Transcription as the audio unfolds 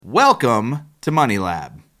Welcome to Money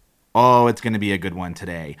Lab. Oh, it's going to be a good one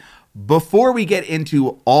today. Before we get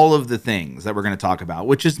into all of the things that we're going to talk about,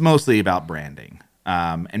 which is mostly about branding,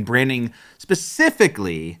 and branding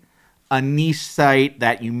specifically a niche site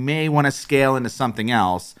that you may want to scale into something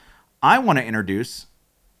else, I want to introduce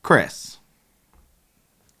Chris.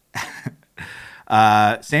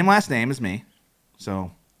 Same last name as me.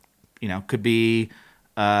 So, could be,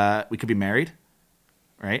 we could be married,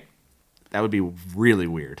 right? That would be really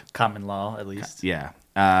weird. Common law, at least. Yeah,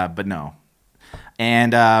 but no.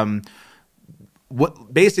 And what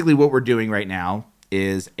we're doing right now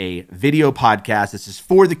is a video podcast. This is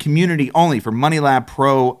for the community only, for Money Lab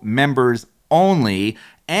Pro members only,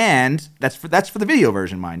 and that's for the video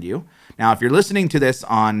version, mind you. Now, if you're listening to this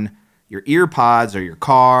on your ear pods or your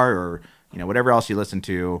car or whatever else you listen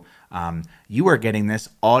to, you are getting this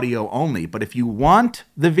audio only. But if you want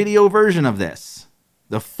the video version of this,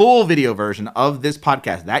 the full video version of this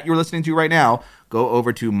podcast that you're listening to right now, go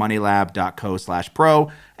over to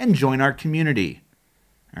moneylab.co/pro and join our community.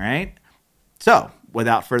 All right? So,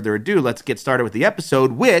 without further ado, let's get started with the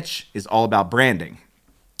episode, which is all about branding.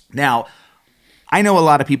 Now, I know a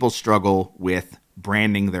lot of people struggle with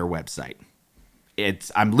branding their website.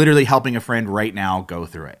 I'm literally helping a friend right now go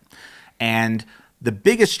through it. And the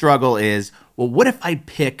biggest struggle is, well, what if I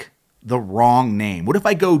pick the wrong name? What if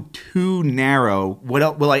I go too narrow?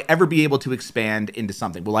 Will I ever be able to expand into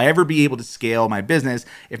something? Will I ever be able to scale my business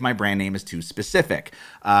if my brand name is too specific?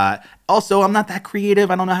 Also, I'm not that creative.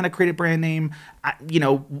 I don't know how to create a brand name.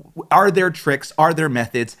 Are there tricks? Are there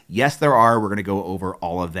methods? Yes, there are. We're going to go over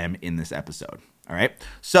all of them in this episode. All right.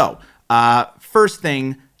 So first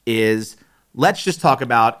thing is, let's just talk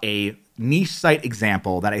about a niche site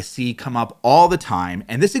example that I see come up all the time.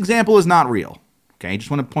 And this example is not real. Okay, I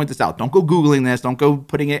just want to point this out. Don't go Googling this. Don't go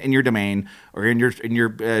putting it in your domain or in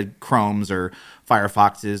your Chromes or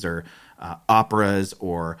Firefoxes or Operas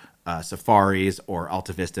or Safaris or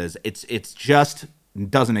AltaVistas. It's just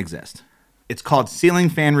doesn't exist. It's called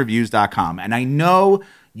ceilingfanreviews.com. And I know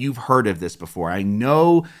you've heard of this before. I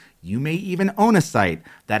know you may even own a site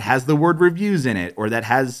that has the word reviews in it, or that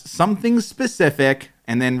has something specific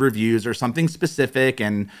and then reviews, or something specific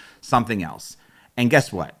and something else. And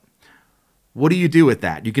guess what? What do you do with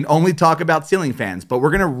that? You can only talk about ceiling fans, but we're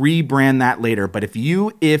going to rebrand that later. But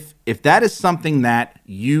if that is something that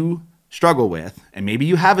you struggle with, and maybe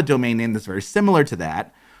you have a domain name that's very similar to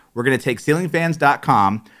that, we're going to take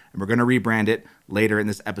ceilingfans.com and we're going to rebrand it later in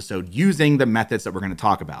this episode using the methods that we're going to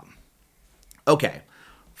talk about. Okay.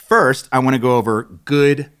 First, I want to go over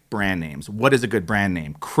good brand names. What is a good brand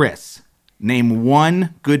name? Chris, name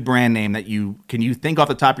one good brand name that you think off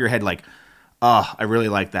the top of your head, like, oh, I really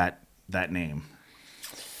like that name.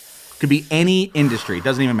 Could be any industry.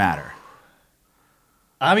 Doesn't even matter.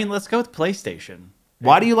 I mean, let's go with PlayStation.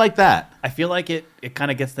 Why do you like that? I feel like it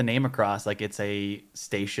kind of gets the name across. Like, it's a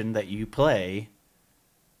station that you play.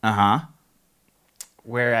 Uh-huh.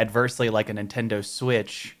 Where adversely, like a Nintendo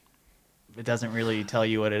Switch, it doesn't really tell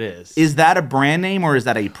you what it is. Is that a brand name or is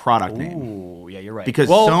that a product name? Ooh, yeah, you're right. Because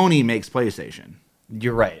Sony makes PlayStation.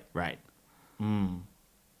 You're right. Right.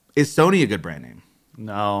 Is Sony a good brand name?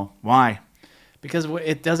 No. Why? Because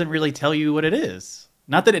it doesn't really tell you what it is.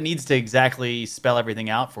 Not that it needs to exactly spell everything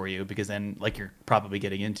out for you, because then, like you're probably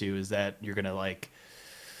getting into, is that you're going to, like,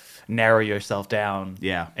 narrow yourself down.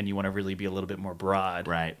 Yeah. And you want to really be a little bit more broad.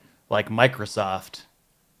 Right. Like Microsoft,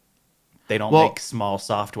 they don't make small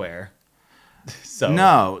software. So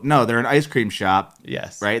No, they're an ice cream shop.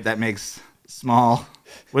 Yes. Right? That makes small.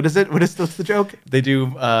 What is it? What's the joke? They do.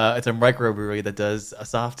 It's a microbrewery that does a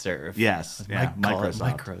soft serve. Yes. Yeah.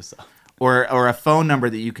 Microsoft. Or a phone number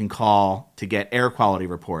that you can call to get air quality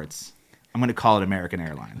reports. I'm going to call it American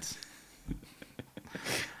Airlines.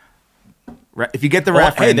 Right. If you get the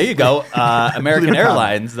reference. Hey, there you go. American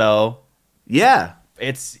Airlines, though. Yeah.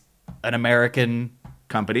 It's an American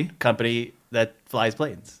company that flies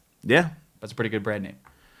planes. Yeah. That's a pretty good brand name.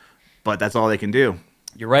 But that's all they can do.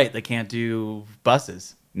 You're right. They can't do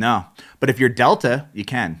buses. No. But if you're Delta, you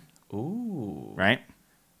can. Ooh. Right?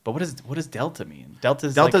 But what does Delta mean?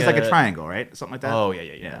 Delta's like a triangle, right? Something like that. Oh,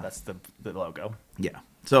 yeah. That's the logo. Yeah.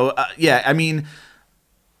 So, I mean,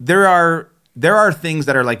 there are things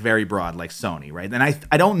that are, like, very broad, like Sony, right? And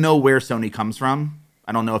I don't know where Sony comes from.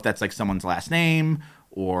 I don't know if that's, like, someone's last name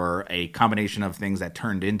or a combination of things that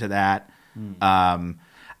turned into that.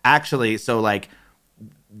 Actually, so, like,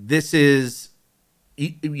 this is,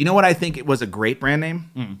 you know what I think it was a great brand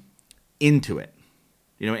name? Intuit.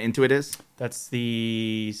 You know what Intuit is? That's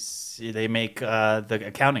they make the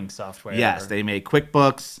accounting software. Yes, they make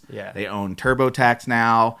QuickBooks. Yeah. They own TurboTax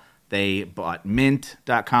now. They bought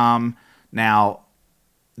Mint.com. Now,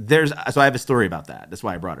 so I have a story about that. That's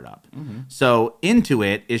why I brought it up. So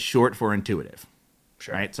Intuit is short for intuitive.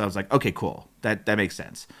 Sure. Right. So I was like, okay, cool. That makes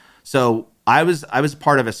sense. So I was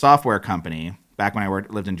part of a software company back when I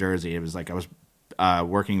lived in Jersey. It was like I was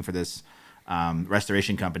working for this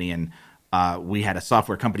restoration company, and we had a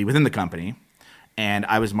software company within the company, and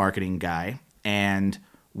I was marketing guy, and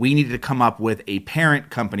we needed to come up with a parent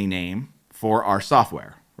company name for our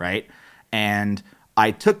software, right? And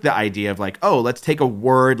I took the idea of like, oh, let's take a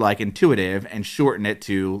word like intuitive and shorten it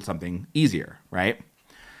to something easier, right?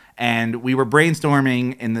 And we were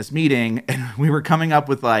brainstorming in this meeting, and we were coming up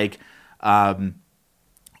with like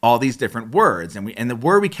all these different words, and the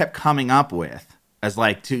word we kept coming up with as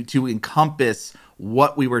like to encompass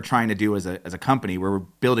what we were trying to do as a company. We were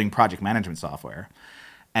building project management software,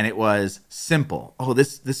 and it was simple. Oh,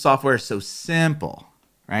 this software is so simple,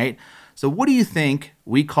 right? So what do you think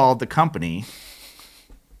we called the company?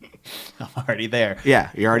 I'm already there.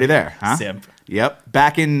 Yeah, you're already there, huh? Simp. Yep.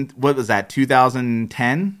 Back in, what was that,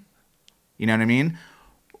 2010? You know what I mean?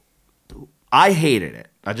 I hated it.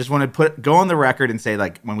 I just want to go on the record and say,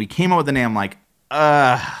 like, when we came up with the name, I'm like,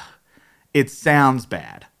 it sounds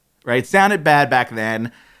bad, right? It sounded bad back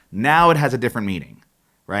then. Now it has a different meaning,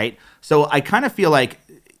 right? So I kind of feel like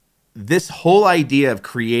this whole idea of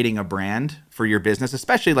creating a brand for your business,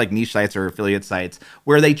 especially like niche sites or affiliate sites,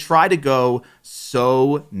 where they try to go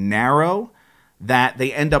so narrow that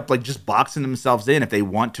they end up like just boxing themselves in if they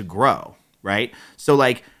want to grow, right? So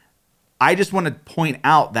like, I just want to point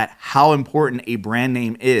out that how important a brand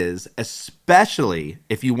name is, especially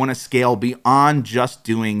if you want to scale beyond just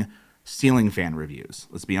doing ceiling fan reviews.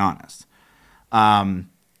 Let's be honest.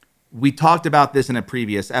 We talked about this in a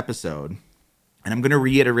previous episode, and I'm going to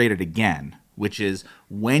reiterate it again, which is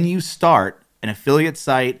when you start an affiliate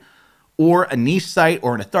site or a niche site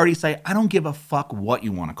or an authority site, I don't give a fuck what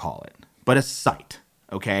you want to call it, but a site,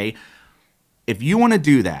 okay? If you want to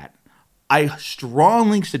do that, I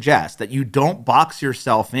strongly suggest that you don't box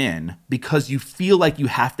yourself in because you feel like you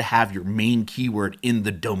have to have your main keyword in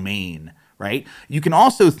the domain, right? You can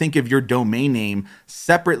also think of your domain name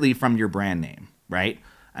separately from your brand name, right?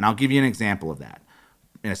 And I'll give you an example of that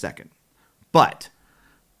in a second. But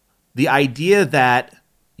the idea that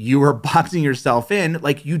you are boxing yourself in,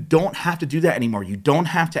 like, you don't have to do that anymore. You don't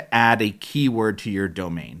have to add a keyword to your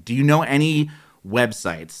domain. Do you know any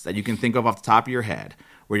websites that you can think of off the top of your head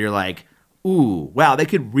where you're like, ooh, wow, they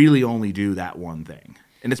could really only do that one thing?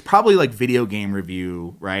 And it's probably like video game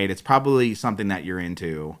review, right? It's probably something that you're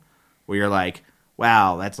into where you're like,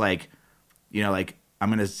 wow, that's like, you know, like, I'm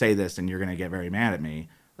going to say this and you're going to get very mad at me,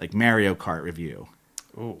 like Mario Kart review.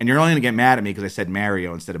 Ooh. And you're only going to get mad at me because I said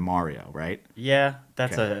Mario instead of Mario, right? Yeah,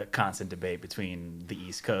 that's a constant debate between the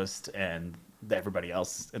East Coast and everybody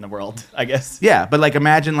else in the world, I guess. Yeah, but like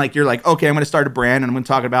imagine like you're like, okay, I'm going to start a brand and I'm going to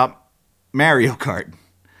talk about Mario Kart.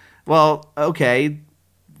 Well, okay,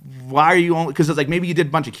 why are you only... Because it's like maybe you did a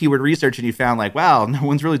bunch of keyword research and you found like, wow, no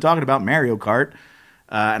one's really talking about Mario Kart.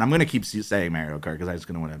 And I'm going to keep saying Mario Kart because I'm just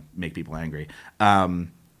going to want to make people angry.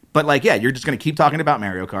 But like, yeah, you're just going to keep talking about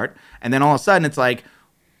Mario Kart. And then all of a sudden it's like,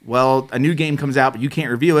 well, a new game comes out, but you can't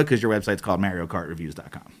review it because your website's called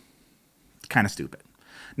MarioKartReviews.com. It's kind of stupid.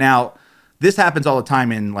 Now, this happens all the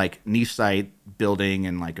time in like niche site building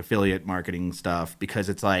and like affiliate marketing stuff because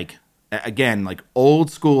it's like, again, like old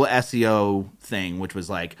school SEO thing, which was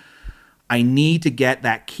like, I need to get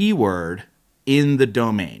that keyword in the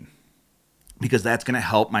domain because that's going to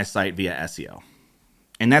help my site via SEO.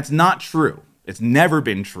 And that's not true. It's never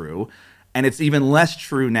been true. And it's even less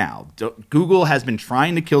true now. Google has been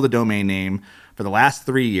trying to kill the domain name for the last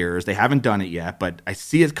 3 years. They haven't done it yet, but I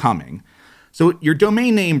see it coming. So your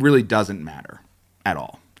domain name really doesn't matter at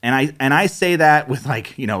all. And I say that with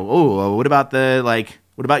like, you know, oh, what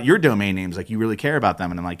about your domain names? Like, you really care about them?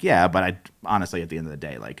 And I'm like, yeah, but I honestly, at the end of the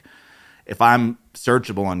day, like, if I'm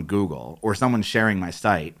searchable on Google or someone's sharing my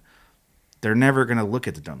site, they're never going to look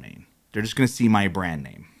at the domain. They're just going to see my brand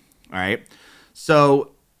name. All right.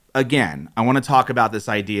 So again, I want to talk about this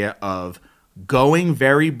idea of going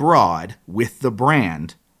very broad with the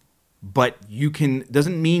brand, but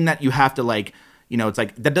doesn't mean that you have to like, you know, it's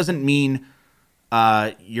like, that doesn't mean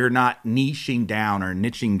you're not niching down or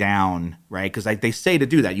niching down, right? Because like they say to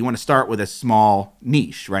do that, you want to start with a small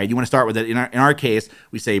niche, right? You want to start with it. In our case,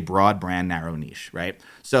 we say broad brand, narrow niche, right?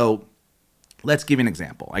 So let's give you an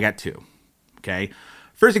example. I got two, okay?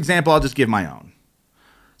 First example, I'll just give my own.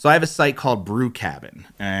 So I have a site called Brew Cabin,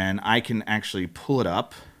 and I can actually pull it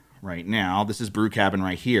up right now. This is Brew Cabin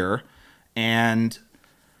right here. And,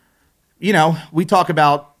 you know, we talk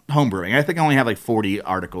about homebrewing. I think I only have like 40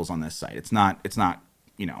 articles on this site. It's not,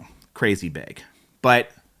 you know, crazy big. But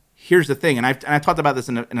here's the thing, and I talked about this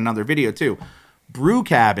in another video too. Brew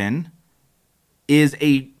Cabin is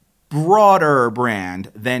a broader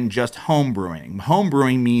brand than just home brewing. Home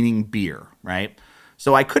brewing meaning beer, right?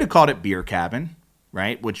 So I could have called it Beer Cabin,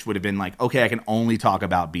 right? Which would have been like, okay, I can only talk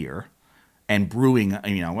about beer and brewing.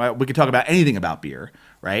 We could talk about anything about beer,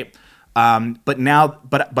 right?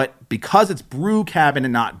 But because it's Brew Cabin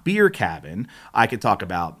and not Beer Cabin, I could talk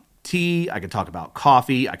about tea, I could talk about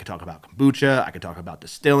coffee, I could talk about kombucha, I could talk about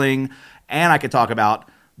distilling, and I could talk about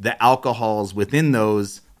the alcohols within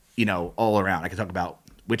those, all around. I could talk about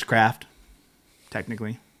witchcraft,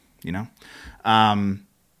 technically,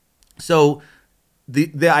 So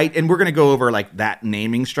and we're gonna go over like that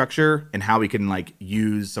naming structure and how we can like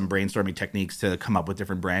use some brainstorming techniques to come up with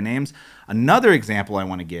different brand names. Another example I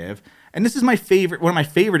want to give, and this is one of my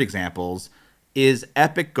favorite examples, is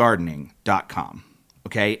epicgardening.com.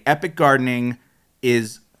 Okay, Epic Gardening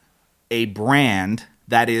is a brand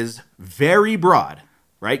that is very broad,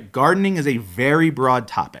 right? Gardening is a very broad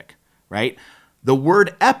topic, right? The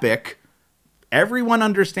word epic, everyone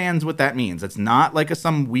understands what that means. It's not like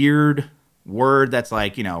some weird word that's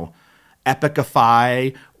like,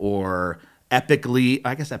 epicify or epically.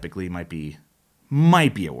 I guess epically might be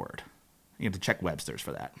a word. You have to check Webster's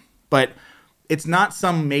for that. But it's not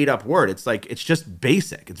some made up word. It's like, it's just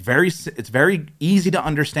basic. It's very easy to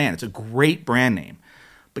understand. It's a great brand name.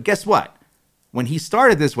 But guess what? When he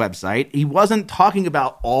started this website, he wasn't talking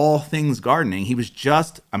about all things gardening. He was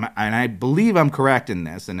just, and I believe I'm correct in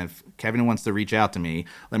this, and if Kevin wants to reach out to me,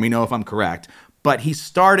 let me know if I'm correct. But he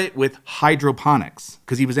started with hydroponics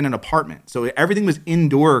because he was in an apartment. So everything was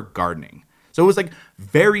indoor gardening. So it was like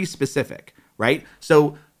very specific, right?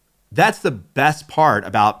 So that's the best part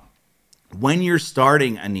about when you're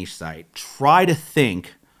starting a niche site. Try to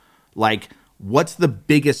think like, what's the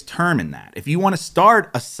biggest term in that? If you want to start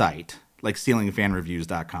a site like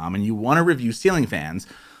ceilingfanreviews.com and you want to review ceiling fans,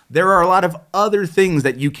 there are a lot of other things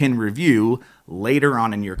that you can review later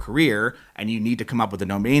on in your career, and you need to come up with a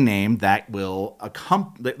domain name that will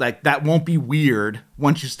that won't be weird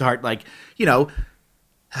once you start,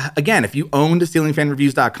 again, if you owned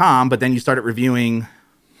ceilingfanreviews.com, but then you started reviewing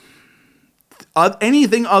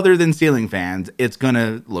anything other than ceiling fans, it's going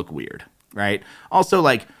to look weird, right? Also,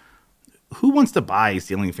 who wants to buy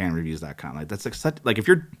ceilingfanreviews.com? That's if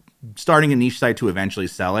you're starting a niche site to eventually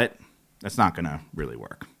sell it, that's not going to really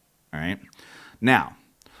work. All right. Now,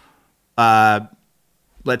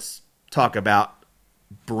 let's talk about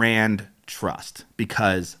brand trust,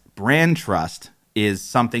 because brand trust is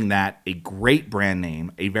something that a great brand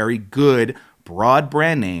name, a very good broad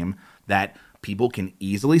brand name that people can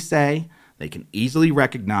easily say, they can easily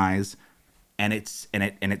recognize, and it's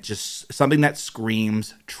just something that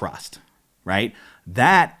screams trust, right?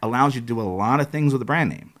 That allows you to do a lot of things with a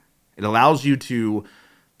brand name. It allows you to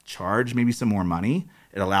charge maybe some more money.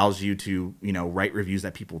 It allows you to, write reviews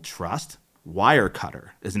that people trust. Wirecutter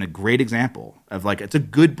isn't a great example of it's a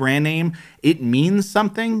good brand name. It means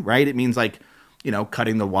something, right? It means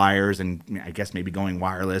cutting the wires and I guess maybe going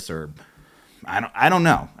wireless, or I don't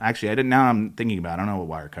know. Actually, now I'm thinking about it. I don't know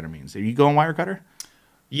what Wirecutter means. Are you going Wirecutter?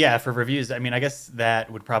 Yeah, for reviews. I mean, I guess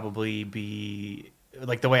that would probably be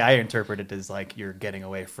the way I interpret it is you're getting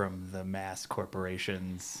away from the mass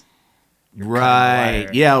corporations. Right.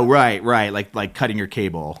 Yeah. Right. Like cutting your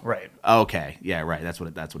cable. Right. Okay. Yeah. Right. That's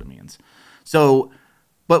what it means. So,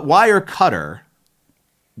 but Wirecutter,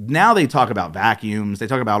 now they talk about vacuums. They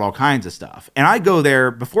talk about all kinds of stuff. And I go there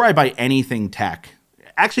before I buy anything tech.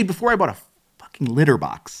 Actually, before I bought a fucking litter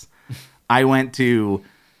box, I went to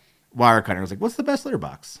Wirecutter. I was like, what's the best litter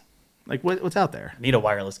box? What's out there? Need a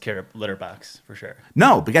wireless litter box for sure.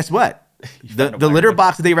 No, but guess what? the litter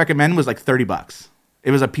box that they recommend was $30. It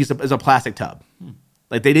was a plastic tub.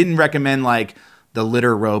 They didn't recommend the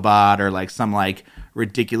litter robot or some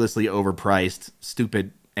ridiculously overpriced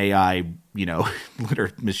stupid AI,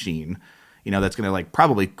 litter machine, that's going to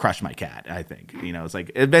probably crush my cat. I think, it's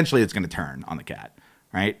eventually it's going to turn on the cat,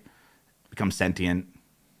 right? Become sentient.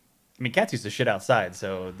 I mean, cats used to shit outside,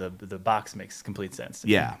 so the box makes complete sense.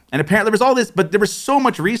 Yeah. And apparently there was all this, but there was so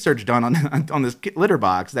much research done on this litter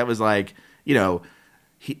box that was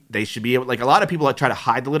they should be able, a lot of people try to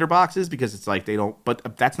hide the litter boxes because it's they don't,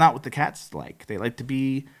 but that's not what the cats like. They like to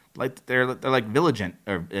be they're vigilant,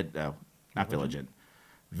 or not vigilant,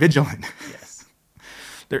 vigilant. Yes.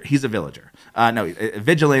 He's a villager. No,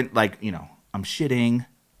 vigilant, I'm shitting,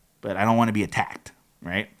 but I don't want to be attacked.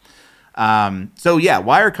 Right. So yeah,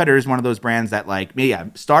 Wirecutter is one of those brands that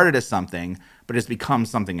started as something, but has become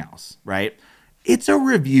something else. Right. It's a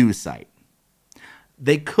review site.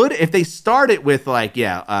 they could, if they start it with like,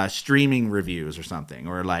 streaming reviews or something,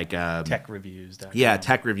 or like techreviews.com. Yeah,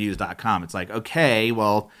 techreviews.com. It's like, okay,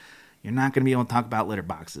 well, you're not going to be able to talk about litter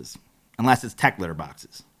boxes unless it's tech litter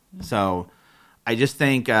boxes. So I just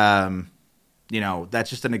think, that's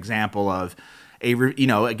just an example of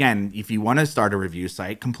again, if you want to start a review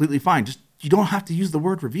site, completely fine. Just, you don't have to use the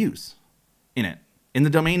word reviews in it, in the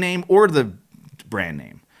domain name or the brand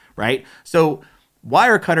name, right? So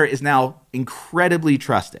Wirecutter is now incredibly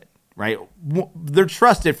trusted, right? They're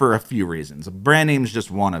trusted for a few reasons. Brand name is just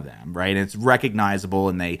one of them, right? And it's recognizable,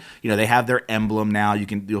 and they have their emblem now.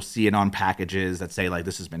 You'll see it on packages that say like,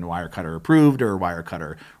 this has been Wirecutter approved or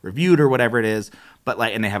Wirecutter reviewed or whatever it is. But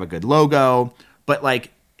like, and they have a good logo, but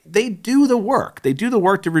like, they do the work. They do the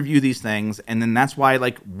work to review these things, and then that's why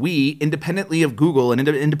like we, independently of Google and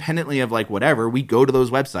independently of like whatever, we go to those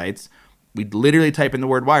websites. We literally type in the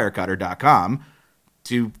word wirecutter.com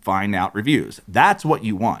to find out reviews. That's what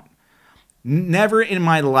you want. Never in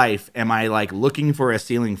my life am I like looking for a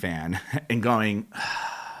ceiling fan and going,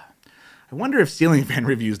 I wonder if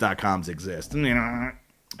ceilingfanreviews.coms exist. I mean,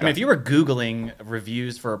 if you were Googling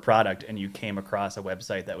reviews for a product and you came across a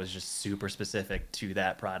website that was just super specific to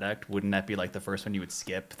that product, wouldn't that be like the first one you would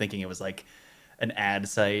skip, thinking it was like an ad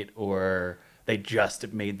site, or they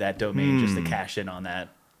just made that domain just to cash in on that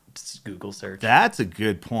Google search? That's a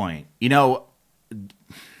good point.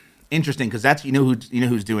 Interesting, because that's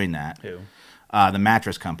who's doing that? Who? The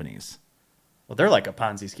mattress companies. Well, they're like a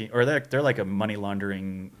Ponzi scheme, or they're like a money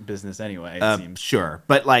laundering business anyway, it seems. Sure,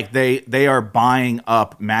 but like they are buying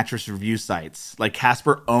up mattress review sites. Like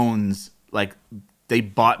Casper owns, like they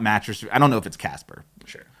bought mattress. I don't know if it's Casper.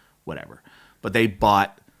 Sure, whatever, but they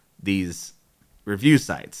bought these review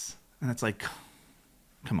sites, and it's like,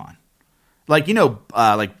 come on, like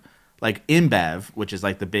like InBev, which is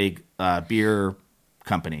like the big beer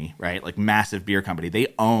company, right? Like massive beer company.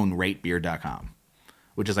 They own ratebeer.com,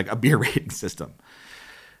 which is like a beer rating system.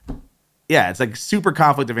 Yeah, it's like super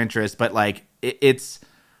conflict of interest, but like it's,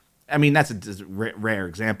 I mean, that's a rare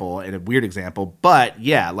example and a weird example, but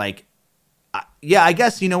yeah, like, I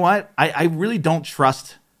guess, you know what? I really don't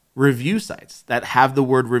trust review sites that have the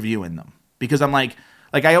word review in them, because I'm like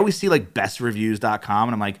I always see like bestreviews.com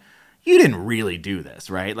and I'm like, you didn't really do this,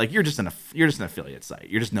 right? Like you're just an affiliate site.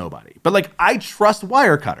 You're just nobody. But like, I trust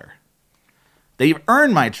Wirecutter. They've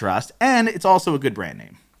earned my trust, and it's also a good brand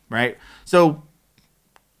name, right? So,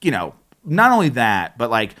 not only that, but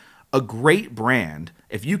like a great brand,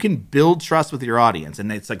 if you can build trust with your audience,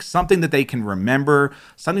 and it's like something that they can remember,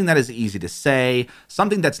 something that is easy to say,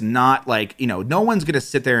 something that's not like, no one's going to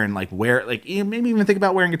sit there and like wear, like, maybe even think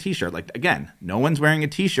about wearing a t-shirt. Like, again, no one's wearing a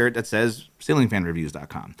t-shirt that says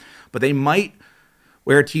ceilingfanreviews.com, but they might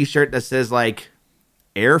wear a t-shirt that says like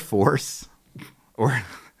Air Force or,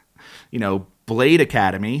 Blade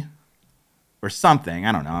Academy or something.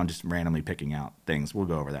 I don't know. I'm just randomly picking out things. We'll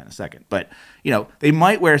go over that in a second. But, they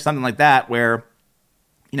might wear something like that where,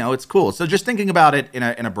 it's cool. So just thinking about it in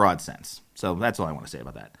a broad sense. So that's all I want to say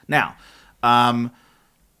about that. Now, I'm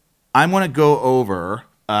going to go over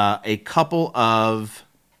a couple of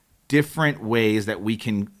different ways that we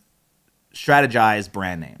can strategize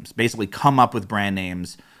brand names, basically come up with brand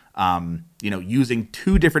names, using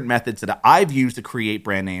two different methods that I've used to create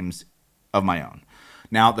brand names of my own.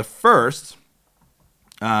 Now, the first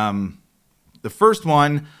one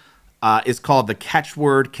is called the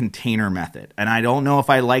catchword container method. And I don't know if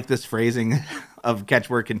I like this phrasing of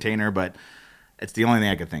catchword container, but it's the only thing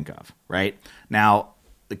I could think of, right? Now,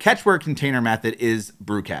 the catchword container method is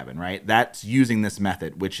Brew Cabin, right? That's using this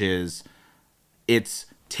method, which is it's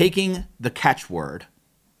taking the catchword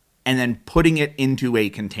and then putting it into a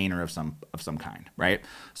container of some kind, right?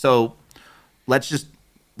 So let's just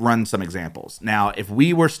run some examples. Now, if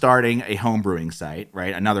we were starting a home brewing site,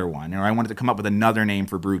 right, another one, or I wanted to come up with another name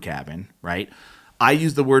for Brew Cabin, right, I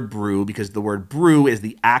use the word brew because the word brew is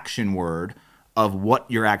the action word of what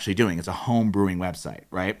you're actually doing. It's a home brewing website,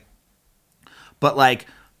 right? But like,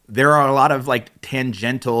 there are a lot of like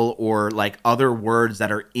tangential or like other words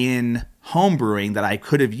that are in home brewing that I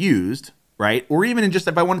could have used, right? Or even in just,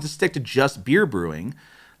 if I wanted to stick to just beer brewing,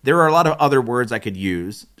 there are a lot of other words I could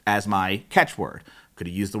use as my catchword. Could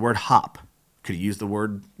have used the word hop. Could have used the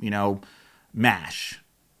word, mash.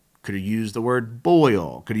 Could have used the word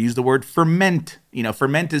boil. Could have used the word ferment.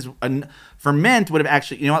 Ferment would have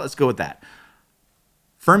actually, let's go with that.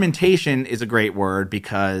 Fermentation is a great word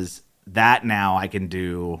because that now I can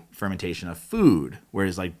do fermentation of food.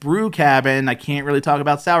 Whereas like Brew Cabin, I can't really talk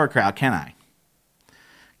about sauerkraut, can I?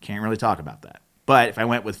 Can't really talk about that. But if I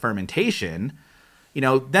went with fermentation,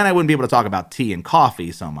 then I wouldn't be able to talk about tea and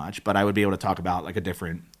coffee so much, but I would be able to talk about like a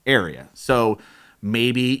different area. So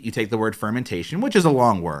maybe you take the word fermentation, which is a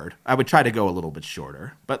long word. I would try to go a little bit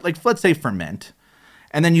shorter, but like let's say ferment,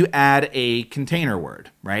 and then you add a container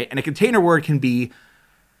word, right? And a container word can be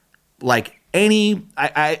like any.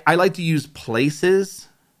 I like to use places,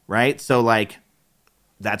 right? So like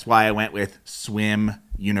that's why I went with swim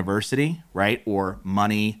university, right? Or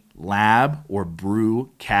money lab, or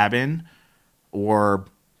brew cabin, or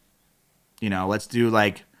let's do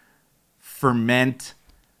like ferment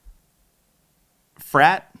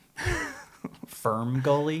frat. Firm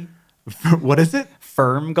gully. What is it?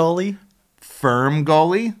 Firm gully. Firm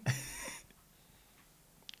gully.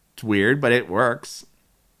 It's weird, but it works.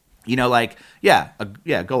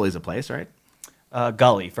 Gully's a place, right?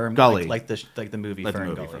 Gully. Firm gully, like the movie like Fern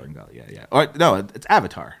the movie Gully. Fern Gully. Yeah. Or no, it's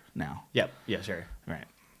Avatar now. Yep. Yeah. Sure. Right.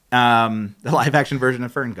 The live action version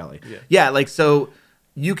of Fern Gully. Yeah. Like so,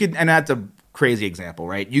 you could, and that's a crazy example,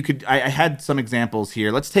 right? You could. I had some examples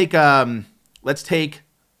here. Let's take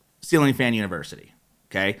Ceiling Fan University.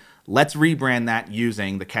 Okay. Let's rebrand that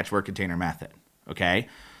using the catchword container method. Okay.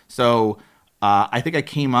 So I think I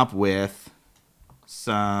came up with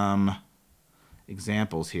some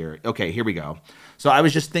examples here. Okay, here we go. So I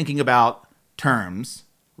was just thinking about terms,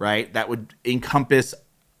 right, that would encompass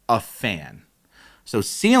a fan. So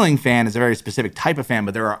ceiling fan is a very specific type of fan,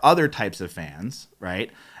 but there are other types of fans,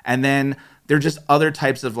 right? And then there are just other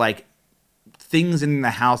types of like things in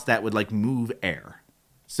the house that would like move air.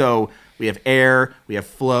 So we have air, we have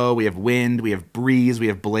flow, we have wind, we have breeze, we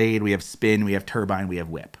have blade, we have spin, we have turbine, we have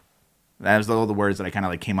whip. That was all the words that I kind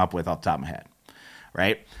of like came up with off the top of my head,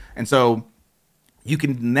 right? And so you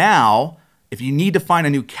can now, if you need to find a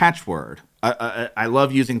new catchword, I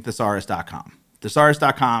love using thesaurus.com.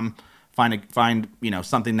 Thesaurus.com, find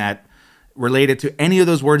something that related to any of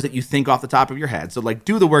those words that you think off the top of your head. So like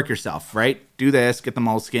do the work yourself, right? Do this, get the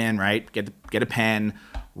moleskin, right? Get a pen,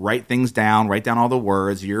 write things down, write down all the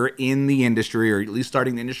words. You're in the industry, or at least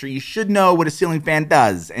starting the industry. You should know what a ceiling fan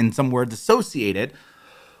does and some words associated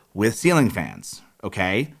with ceiling fans,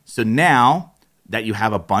 okay? So now that you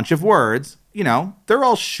have a bunch of words, they're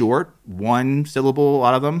all short, one syllable, a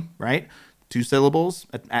lot of them, right? 2 syllables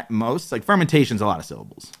at most. Like fermentation's a lot of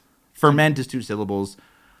syllables. Ferment is 2 syllables,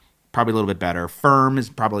 probably a little bit better. Firm is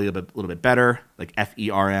probably a little bit better, like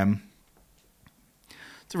FERM.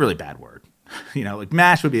 It's a really bad word. Like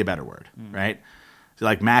mash would be a better word, right? So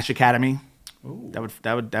like Mash Academy, ooh.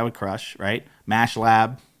 That would crush, right? Mash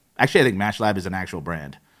Lab. Actually, I think Mash Lab is an actual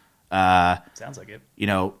brand. Sounds like it.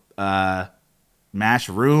 Mash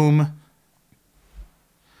Room.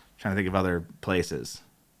 Trying to think of other places.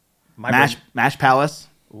 Mash Palace.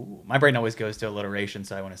 Ooh, my brain always goes to alliteration,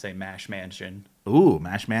 so I want to say Mash Mansion. Ooh,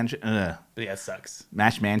 Mash Mansion. But yeah, it sucks.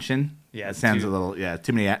 Mash Mansion. Yeah, it sounds a little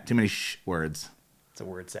too many words. It's a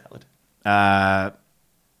word salad.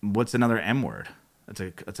 What's another M word?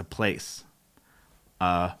 That's a place.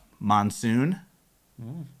 Monsoon.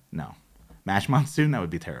 No, Mash Monsoon. That would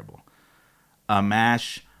be terrible.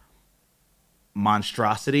 Mash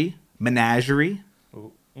Monstrosity. Menagerie.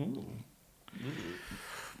 Ooh. Ooh.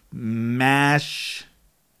 Mash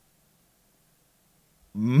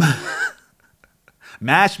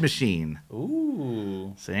Machine.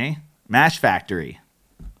 Ooh. See? Mash Factory.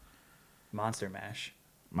 Monster Mash.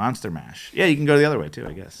 Yeah, you can go the other way too,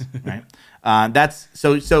 I guess. Right? That's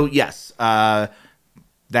so yes.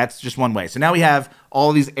 That's just one way. So now we have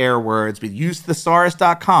all these air words. We use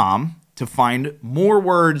thesaurus.com to find more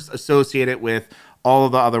words associated with all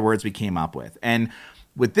of the other words we came up with. And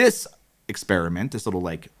with this experiment, this little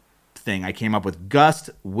like thing, I came up with gust,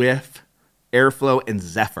 whiff, airflow, and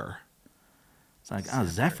zephyr. It's like,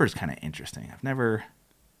 Zephyr's kind of interesting. I've never...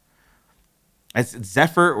 It's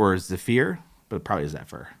Zephyr or Zephyr, but probably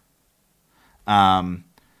Zephyr. Probably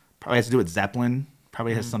has to do with Zeppelin.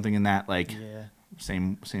 Probably has something in that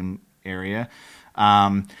same area.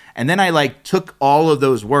 And then I like took all of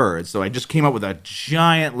those words. So I just came up with a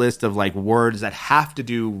giant list of like words that have to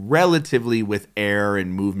do relatively with air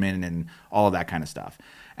and movement and all of that kind of stuff.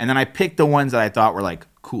 And then I picked the ones that I thought were like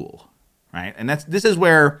cool, right? And this is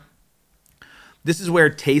where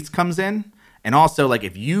taste comes in. And also, like,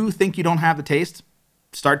 if you think you don't have the taste,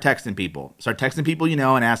 start texting people.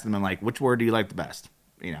 And ask them, like, which word do you like the best?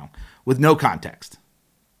 With no context.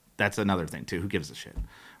 That's another thing, too. Who gives a shit,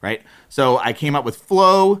 right? So I came up with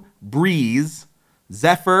flow, breeze,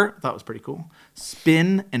 zephyr, I thought was pretty cool,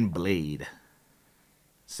 spin, and blade.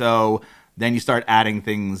 So then you start adding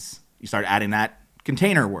things. You start adding that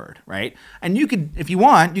container word, right? And you could, if you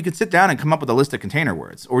want, you could sit down and come up with a list of container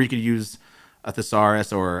words. Or you could use a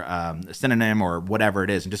thesaurus or a synonym or whatever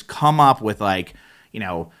it is and just come up with like,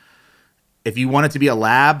 If you want it to be a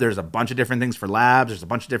lab, there's a bunch of different things for labs. There's a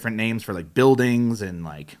bunch of different names for like buildings and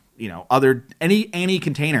like, other any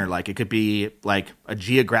container. Like it could be like a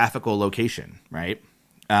geographical location, right?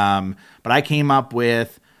 But I came up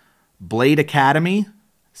with Blade Academy,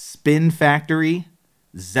 Spin Factory,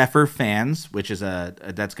 Zephyr Fans, which is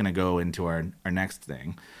that's going to go into our next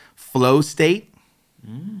thing. Flow State,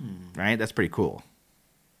 right? That's pretty cool.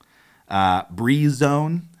 Breeze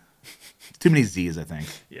Zone. Too many Z's, I think.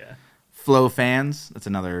 Yeah. Flow Fans. That's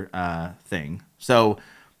another thing. So,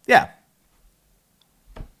 yeah.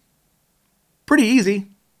 Pretty easy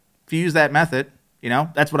if you use that method.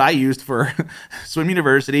 That's what I used for Swim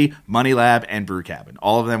University, Money Lab, and Brew Cabin.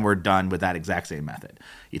 All of them were done with that exact same method.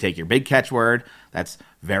 You take your big catchword that's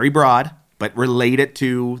very broad, but relate it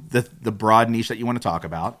to the broad niche that you want to talk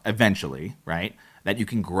about eventually, right? That you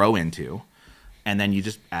can grow into. And then you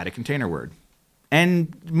just add a container word.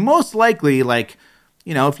 And most likely, like,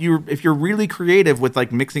 if you're really creative with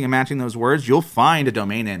like mixing and matching those words, you'll find a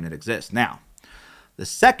domain name that exists. Now, the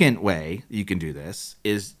second way you can do this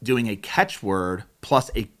is doing a catchword plus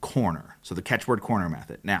a corner. So the catchword corner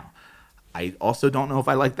method. Now, I also don't know if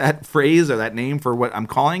I like that phrase or that name for what I'm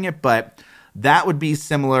calling it, but that would be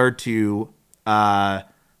similar to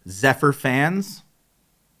Zephyr Fans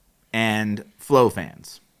and Flow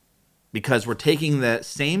Fans, because we're taking the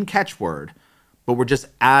same catchword, but we're just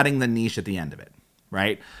adding the niche at the end of it,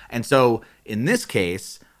 right? And so in this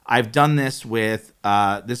case, I've done this with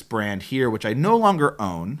this brand here, which I no longer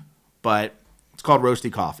own, but it's called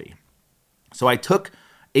Roasty Coffee. So I took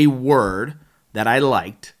a word that I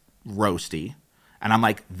liked, Roasty, and I'm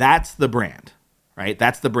like, that's the brand, right?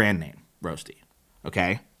 That's the brand name, Roasty,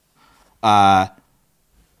 okay?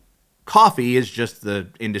 Coffee is just the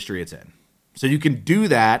industry it's in. So you can do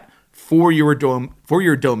that for your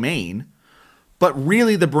domain, but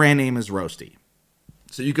really the brand name is Roasty.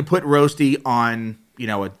 So you could put Roasty on,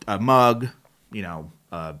 a mug,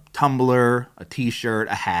 a tumbler, a t-shirt,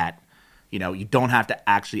 a hat. You don't have to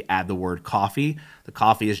actually add the word coffee. The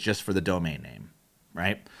coffee is just for the domain name,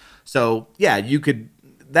 right? So yeah,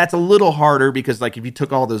 that's a little harder because like if you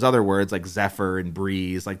took all those other words like Zephyr and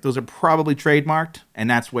Breeze, like those are probably trademarked. And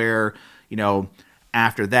that's where,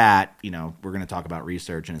 after that, we're going to talk about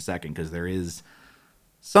research in a second because there is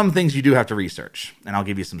some things you do have to research. And I'll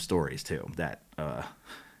give you some stories too that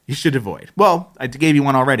you should avoid. Well, I gave you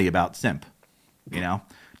one already about simp.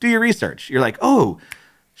 Do your research. You're like, oh,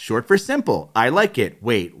 short for simple. I like it.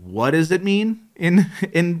 Wait, what does it mean in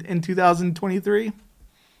 2023?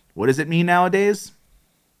 What does it mean nowadays?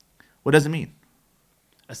 What does it mean?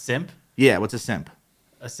 A simp? Yeah, what's a simp?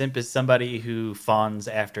 A simp is somebody who fawns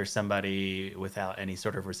after somebody without any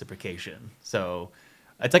sort of reciprocation. So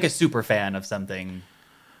it's like a super fan of something.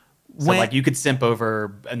 So like you could simp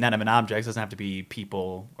over inanimate objects. It doesn't have to be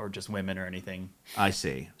people or just women or anything. I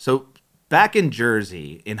see. So back in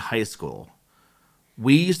Jersey in high school,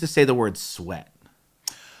 we used to say the word sweat.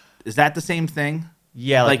 Is that the same thing?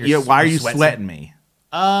 Yeah. Why are you sweating me?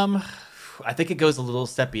 I think it goes a little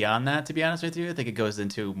step beyond that, to be honest with you. I think it goes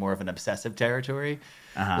into more of an obsessive territory.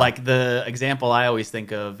 Uh-huh. Like the example I always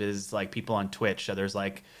think of is like people on Twitch. So there's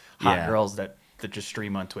like hot girls that just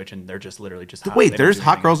stream on Twitch and they're just literally just hot. Wait, there's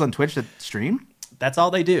hot girls on Twitch that stream? That's all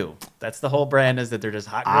they do. That's the whole brand, is that they're just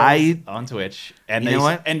hot girls on Twitch. And you know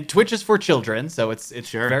what? And Twitch is for children, so it's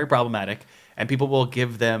sure. Very problematic. And people will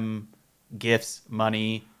give them gifts,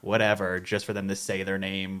 money, whatever, just for them to say their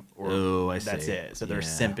name. Or that's it. So they're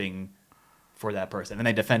simping for that person, and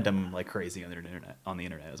they defend them like crazy on the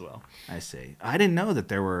internet as well. I see. I didn't know that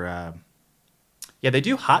there were. Yeah, they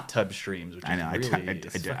do hot tub streams, which I know.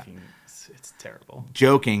 It's terrible.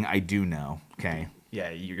 Joking, I do know. Okay.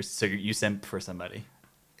 Yeah, you simp for somebody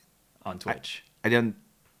on Twitch. I don't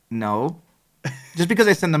know. Just because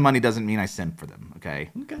I send them money doesn't mean I simp for them.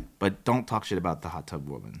 Okay. Okay. But don't talk shit about the hot tub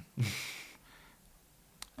woman.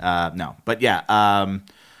 No, but yeah.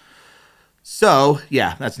 So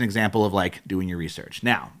yeah, that's an example of like doing your research.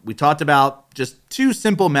 Now we talked about just 2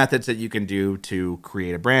 simple methods that you can do to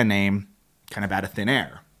create a brand name, kind of out of thin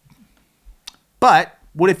air. But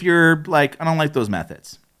what if you're like, I don't like those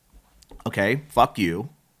methods? Okay, fuck you.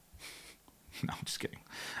 No, I'm just kidding.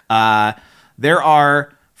 There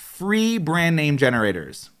are free brand name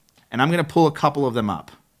generators, and I'm going to pull a couple of them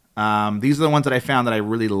up. These are the ones that I found that I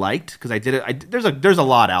really liked because I did it. There's a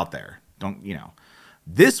lot out there.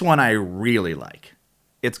 This one I really like.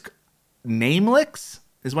 It's Namelix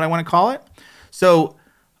is what I want to call it. So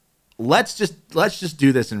let's just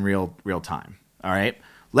do this in real time. All right.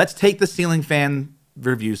 Let's take the ceiling fan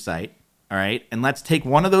review site. All right, and let's take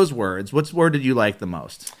one of those words. Which word did you like the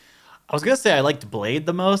most? I was gonna say I liked Blade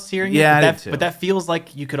the most hearing Yeah, I it, did too. but that feels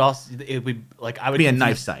like you could also it would like I would Be a confuse-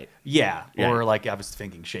 knife site. Yeah, Yeah. or like I was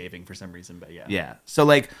thinking shaving for some reason, but yeah. Yeah. So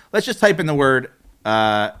like, let's just type in the word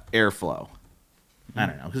airflow. I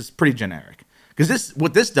don't know, because it's pretty generic. Because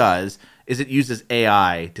what this does is it uses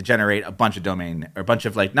AI to generate a bunch of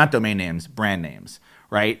not domain names, brand names,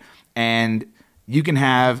 right? And you can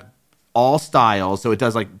have all styles. So it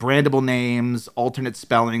does like brandable names, alternate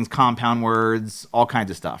spellings, compound words, all kinds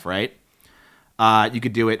of stuff, right? You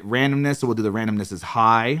could do it randomness. So we'll do the randomness as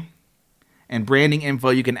high. And branding info,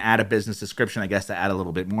 you can add a business description, I guess, to add a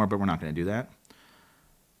little bit more, but we're not going to do that.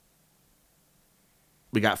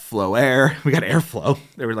 We got flow air. We got airflow.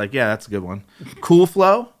 They were like, yeah, that's a good one. Cool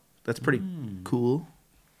flow. That's pretty cool.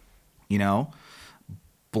 You know,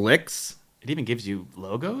 Blix. It even gives you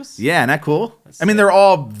logos. Yeah, isn't that cool? That's I mean, sick. they're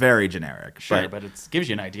all very generic. Sure, but it gives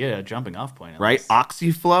you an idea, a jumping off point. At right? least.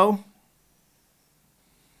 Oxyflow.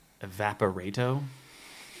 Evaporato.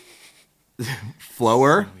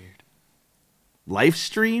 Flower. So weird.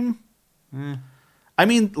 Livestream. I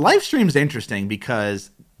mean, Livestream is interesting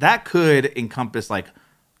because that could encompass like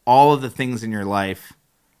all of the things in your life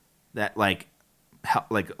that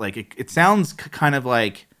it sounds kind of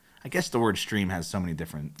like, I guess the word stream has so many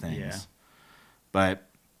different things. Yeah. But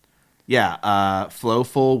yeah,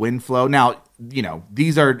 Flowful, Windflow. Now, you know,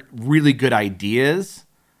 these are really good ideas,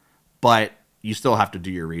 but you still have to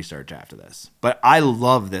do your research after this. But I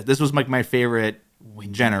love this. This was like my favorite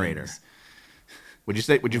generator. Wings. Would you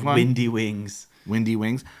say? Would you find Windy wings. Windy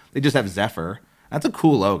Wings? They just have Zephyr. That's a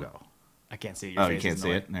cool logo. I can't see your Oh, face. you can't in the see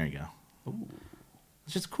way. it? There you go. Ooh.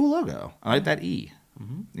 It's just a cool logo. I like that E.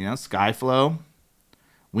 You know, Skyflow,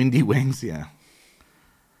 Windy Wings. Yeah.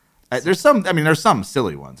 There's some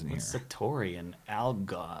silly ones in here. Satori and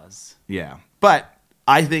Algoz. Yeah, but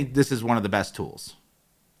I think this is one of the best tools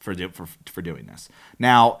for doing this.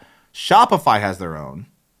 Now, Shopify has their own,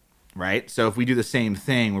 right? So if we do the same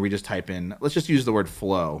thing where we just type in, let's just use the word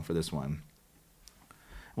flow for this one.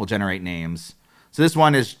 We'll generate names. So this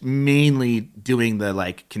one is mainly doing the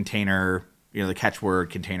like container, you know, the catchword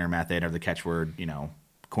container method or the catchword, you know,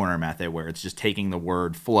 corner method where it's just taking the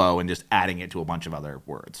word flow and just adding it to a bunch of other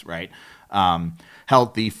words, right?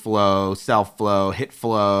 Healthy flow, self flow, hit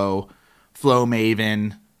flow, flow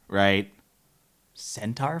maven, right?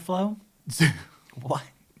 Centaur flow? What?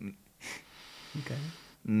 Okay.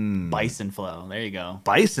 Bison flow. There you go.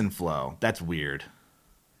 Bison flow. That's weird.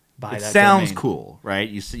 Buy It that sounds domain. cool, right?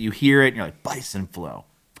 You hear it and you're like, bison flow.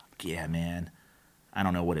 Fuck yeah, man. I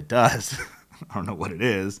don't know what it does. I don't know what it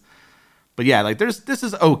is. But yeah, like this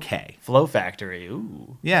is okay. Flow Factory.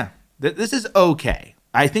 Ooh. Yeah. This is okay.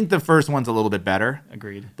 I think the first one's a little bit better.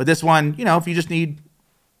 Agreed. But this one, you know, if you just need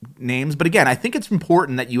names. But again, I think it's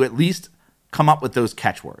important that you at least come up with those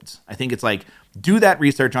catchwords. I think it's like, do that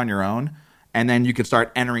research on your own, and then you can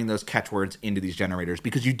start entering those catchwords into these generators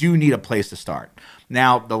because you do need a place to start.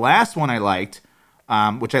 Now, the last one I liked,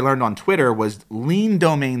 which I learned on Twitter, was Lean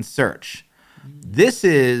Domain Search. This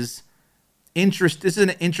is an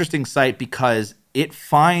interesting site because it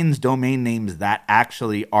finds domain names that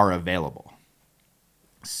actually are available.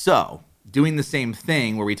 So, doing the same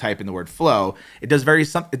thing where we type in the word flow,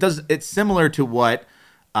 it's similar to what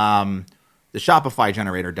the Shopify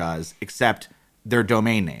generator does, except they're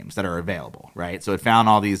domain names that are available, right? So it found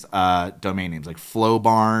all these domain names like Flow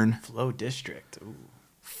Barn, Flow District.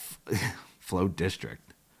 Ooh. Flow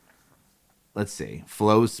District. Let's see,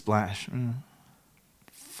 Flow Splash,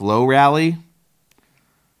 Flow Rally,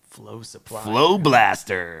 Flow Supply. Flow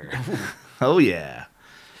Blaster. Oh yeah.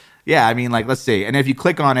 Yeah, I mean, like, let's see. And if you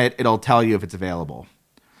click on it, it'll tell you if it's available.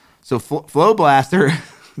 So Flow Blaster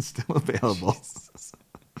is still available.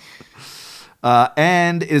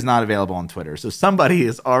 And is not available on Twitter. So somebody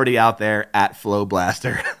is already out there at Flow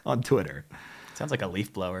Blaster on Twitter. Sounds like a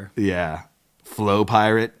leaf blower. Yeah. Flow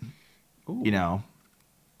Pirate. Ooh. You know.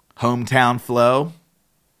 Hometown Flow.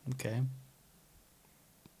 Okay.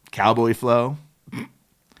 Cowboy Flow.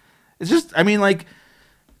 It's just, I mean, like,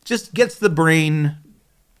 just gets the brain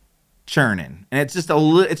churning. And it's just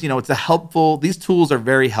it's a helpful, these tools are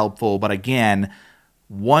very helpful. But again,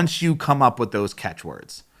 once you come up with those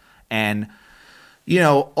catchwords, and, you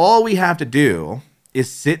know, all we have to do is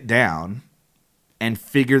sit down and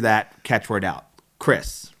figure that catchword out.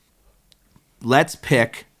 Chris, let's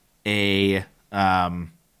pick a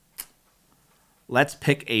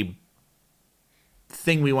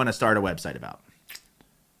thing we want to start a website about.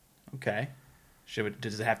 Okay.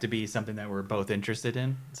 Does it have to be something that we're both interested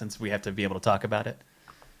in, since we have to be able to talk about it?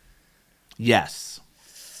 Yes.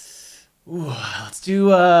 Ooh, let's do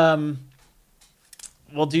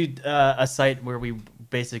we'll do a site where we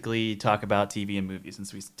basically talk about TV and movies,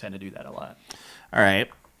 since we tend to do that a lot. All right.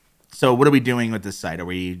 So what are we doing with this site? Are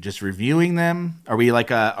we just reviewing them? Are we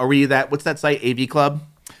what's that site, AV Club?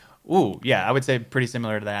 Ooh, yeah, I would say pretty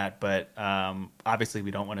similar to that, but obviously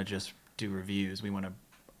we don't want to just do reviews. We want a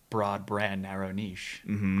broad brand, narrow niche.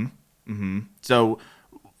 So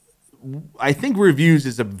I think reviews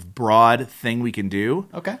is a broad thing we can do.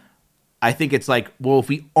 Okay. I think it's like, well, if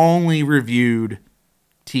we only reviewed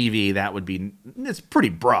TV, it's pretty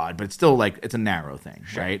broad, but it's still like, it's a narrow thing,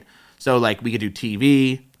 right? So like we could do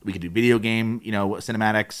TV, we could do video game,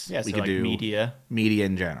 cinematics. Yeah, we so could like do media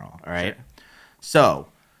in general. All right. Sure. So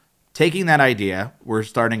taking that idea, we're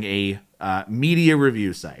starting a media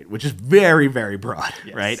review site, which is very, very broad,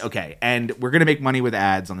 right? Okay. And we're going to make money with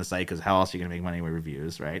ads on the site, because how else are you going to make money with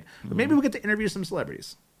reviews, right? But maybe we'll get to interview some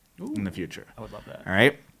celebrities in the future. I would love that. All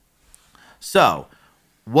right. So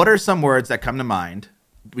what are some words that come to mind?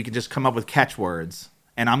 We can just come up with catchwords,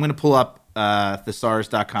 and I'm going to pull up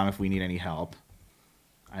thesaurus.com if we need any help.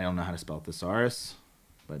 I don't know how to spell thesaurus,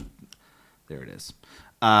 but there it is.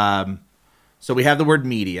 So we have the word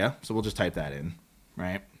media, so we'll just type that in,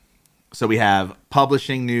 right? So we have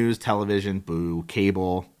publishing, news, television, boo,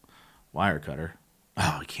 cable, wire cutter.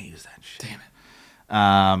 Oh, we can't use that shit.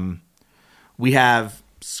 Damn it. We have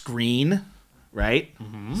screen, right?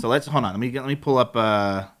 So let's hold on. Let me pull up.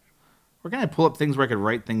 We're gonna pull up things where I could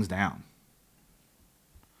write things down.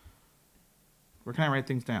 Where can I write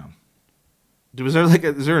things down? Is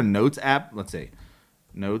there a notes app? Let's see,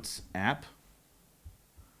 notes app.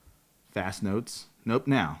 Fast notes. Nope.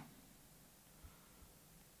 Now.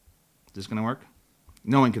 Is this gonna work?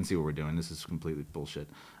 No one can see what we're doing. This is completely bullshit.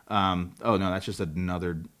 Oh no, that's just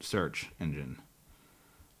another search engine.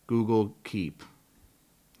 Google Keep.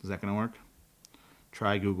 Is that gonna work?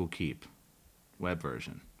 Try Google Keep. Web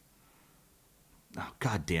version. Oh,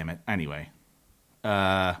 god damn it. Anyway.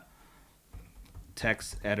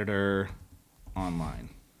 Text editor online.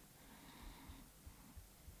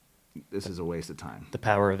 This is a waste of time. The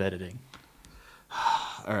power of editing.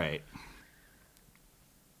 All right.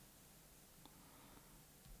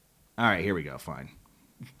 All right, here we go. Fine.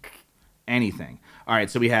 Anything. All right,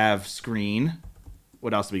 so we have screen.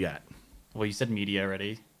 What else do we got? Well, you said media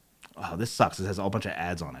already. Oh, this sucks. It has a whole bunch of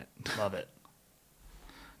ads on it. Love it.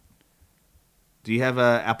 Do you have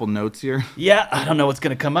Apple Notes here? Yeah, I don't know what's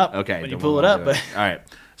going to come up Okay. when you pull it up. But all right.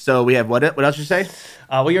 So we have what else did you say?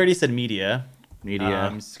 We already said media.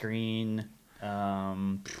 Media. Screen.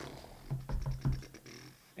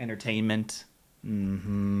 Entertainment.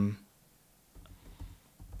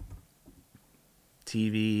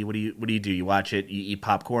 TV. What do you do? You watch it? You eat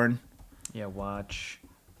popcorn? Yeah, watch.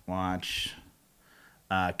 Couch.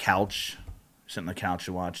 Sit on the couch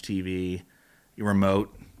to watch TV. Your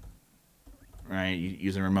remote. Right? You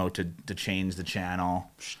use a remote to change the channel.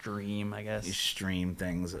 Stream, I guess. You stream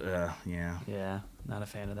things. Yeah. Yeah, not a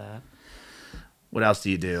fan of that. What else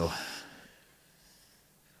do you do?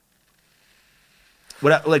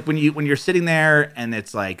 What, like when you're sitting there and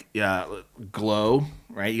it's like glow,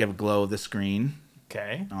 right? You have a glow of the screen.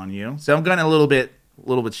 Okay. On you. So I'm going a little bit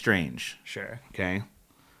strange. Sure. Okay.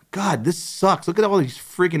 God, this sucks. Look at all these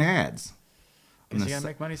freaking ads. Guess you gotta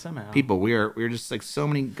make money somehow. People, we're just like so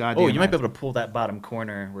many goddamn. Oh, you might ads. be able to pull that bottom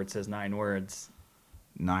corner where it says 9 words.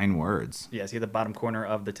 9 words. Yeah, see the bottom corner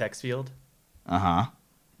of the text field? Uh-huh.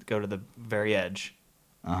 Go to the very edge.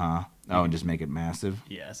 Uh-huh. Oh, and just make it massive.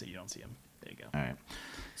 Yeah, so you don't see them. There you go. All right.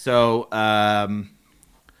 So,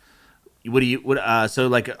 so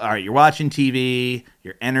like, all right, you're watching TV,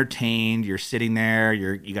 you're entertained, you're sitting there,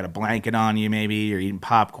 you got a blanket on you, maybe you're eating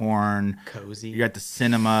popcorn, Cozy. You're at the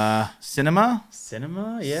cinema, yeah.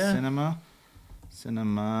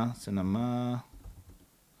 cinema.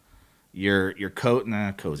 Your coat,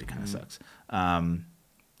 nah, cozy kind of sucks.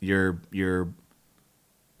 Your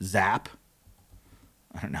Zap,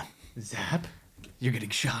 I don't know. Zap? You're getting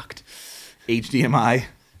shocked. HDMI.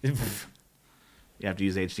 You have to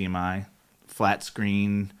use HDMI. Flat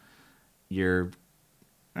screen. All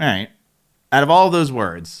right. Out of all those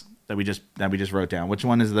words that we just wrote down, which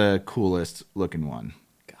one is the coolest looking one?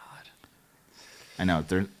 God. I know.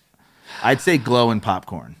 I'd say glow and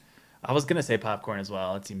popcorn. I was gonna say popcorn as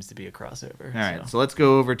well. It seems to be a crossover. All right. So let's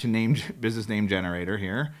go over to business name generator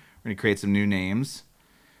here. We're gonna create some new names,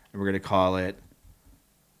 and we're gonna call it.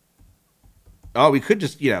 Oh, we could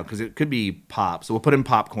just because it could be pop. So we'll put in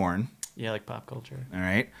popcorn. Yeah, like pop culture. All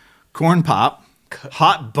right. Corn pop.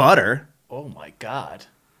 Hot butter. Oh my god.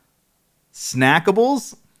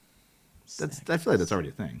 Snackables. I feel like that's already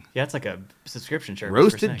a thing. Yeah, it's like a subscription service.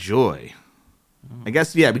 Roasted Joy. I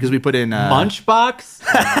guess because we put in Munchbox.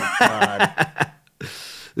 Oh my god.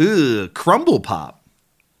 Ugh, Crumble Pop.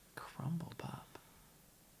 Crumble Pop.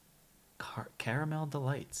 Caramel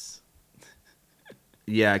Delights.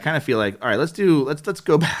 Yeah, I kind of feel like, all right, let's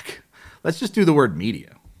go back. Let's just do the word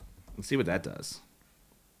media. Let's see what that does.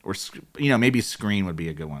 Or, maybe screen would be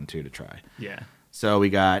a good one, too, to try. Yeah. So we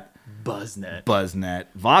got BuzzNet.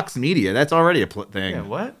 Vox Media. That's already a thing. Yeah,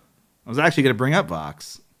 what? I was actually going to bring up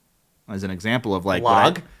Vox as an example of like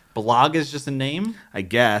Blog. Blog is just a name. I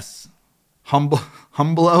guess Humblo.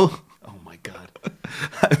 Oh my god.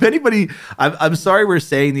 If anybody, I'm sorry we're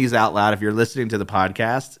saying these out loud. If you're listening to the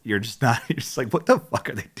podcast, you're just not. You're just like, what the fuck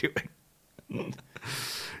are they doing?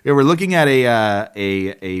 Yeah, we're looking at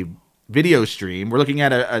a video stream. We're looking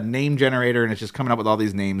at a name generator, and it's just coming up with all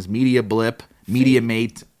these names: Media Blip, Media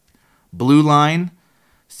Mate, Blue Line,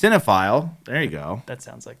 Cinephile. There you go. That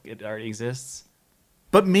sounds like it already exists.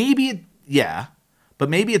 But maybe but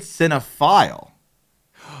maybe it's Cinephile.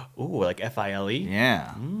 Ooh, like FILE?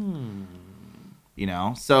 Yeah.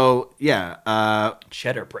 So yeah.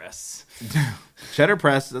 Cheddar Press. Cheddar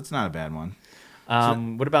Press, that's not a bad one.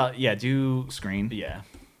 What about, do Screen? Yeah.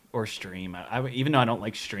 Or Stream. Even though I don't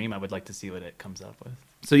like Stream, I would like to see what it comes up with.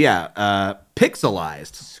 So yeah,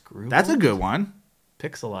 Pixelized. Screwball? That's a good one.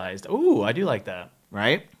 Pixelized. Ooh, I do like that.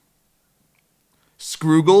 Right?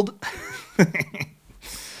 Scroogled.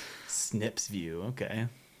 Snips View. Okay.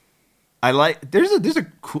 I like. There's a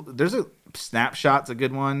Snapshot's a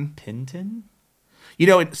good one. Pinton.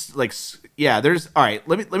 It's like There's all right.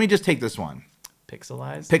 Let me just take this one.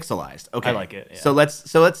 Pixelized. Okay. I like it. Yeah. So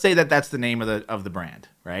let's say that's the name of the brand,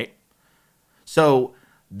 right? So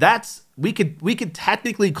we could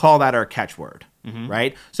technically call that our catchword,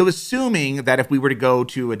 right? So assuming that if we were to go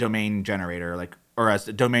to a domain generator or as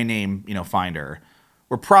a domain name, finder,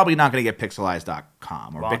 we're probably not going to get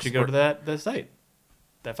pixelized.com. Why don't you go to the site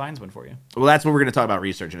that finds one for you? Well, that's what we're going to talk about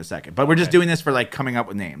research in a second. But we're just doing this for like coming up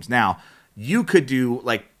with names. Now, you could do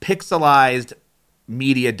like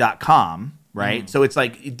pixelizedmedia.com, right? So it's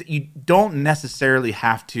like you don't necessarily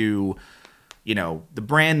have to, the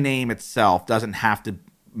brand name itself doesn't have to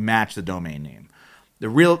match the domain name. The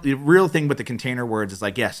real thing with the container words is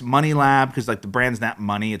like, yes, Money Lab, because like the brand's not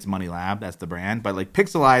money, it's Money Lab. That's the brand. But like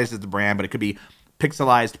Pixelized is the brand, but it could be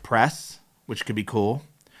Pixelized Press, which could be cool,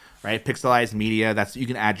 right? Pixelized Media, you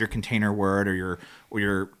can add your container word or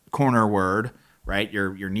your corner word, right?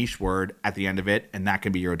 Your niche word at the end of it, and that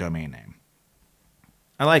could be your domain name.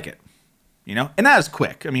 I like it, and that is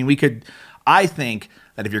quick. I mean, I think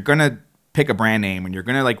that if you're gonna pick a brand name and you're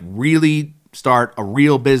gonna like really start a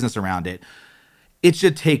real business around it, it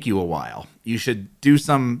should take you a while. You should do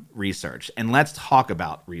some research, and let's talk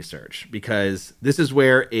about research because this is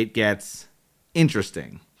where it gets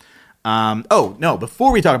interesting.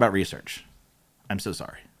 Before we talk about research, I'm so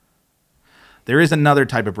sorry. There is another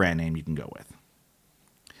type of brand name you can go with.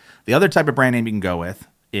 The other type of brand name you can go with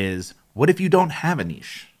is, what if you don't have a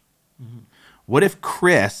niche? What if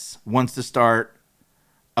Chris wants to start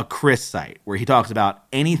a Chris site where he talks about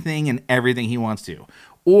anything and everything he wants to,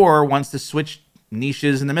 or wants to switch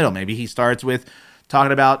niches in the middle? Maybe he starts with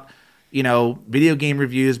talking about, video game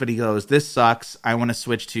reviews, but he goes, this sucks. I want to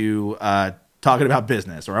switch to talking about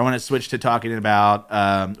business, or I want to switch to talking about,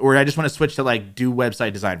 or I just want to switch to like do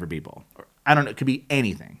website design for people. Or, I don't know. It could be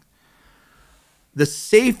anything. The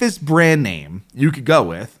safest brand name you could go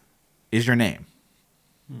with is your name,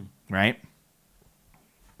 right?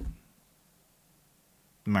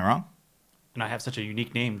 Am I wrong? And I have such a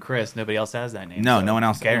unique name, Chris. Nobody else has that name. No, so no one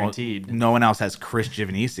else. Guaranteed. No one else has Chris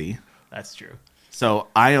Giovanisi. That's true. So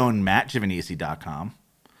I own MattGiovanisi.com.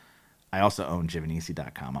 I also own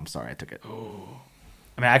Giovanisi.com. I'm sorry I took it. I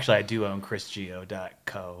mean, actually, I do own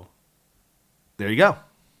ChrisGio.co. There you go.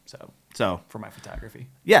 So for my photography.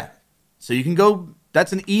 Yeah. So you can go.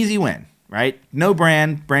 That's an easy win, right? No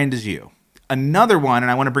brand is you. Another one,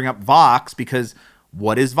 and I want to bring up Vox because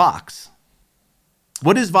what is Vox?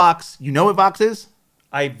 What is Vox? You know what Vox is?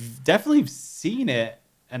 I've definitely seen it,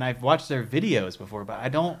 and I've watched their videos before, but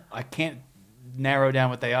I can't narrow down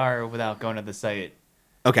what they are without going to the site.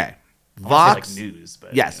 Okay. I Vox, say like news,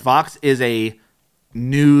 but yes, Vox is a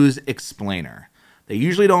news explainer. They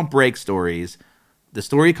usually don't break stories. The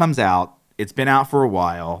story comes out, it's been out for a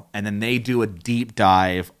while, and then they do a deep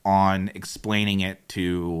dive on explaining it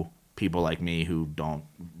to people like me who don't,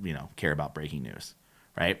 care about breaking news,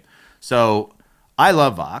 right? So I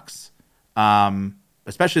love Vox,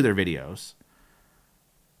 especially their videos.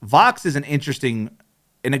 Vox is an interesting,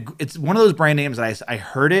 and it's one of those brand names that I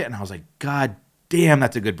heard it and I was like, God damn,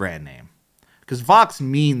 that's a good brand name, because Vox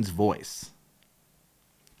means voice.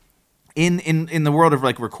 In the world of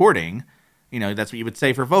like recording, That's what you would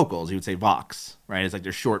say for vocals. You would say Vox, right? It's like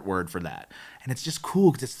their short word for that. And it's just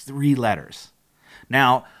cool because it's 3 letters.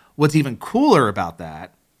 Now, what's even cooler about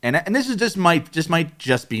that, and this is might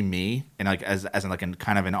just be me, and like as in like a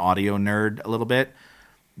kind of an audio nerd a little bit,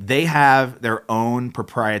 they have their own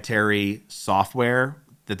proprietary software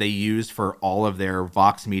that they use for all of their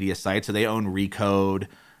Vox Media sites. So they own Recode,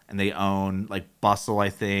 and they own like Bustle, I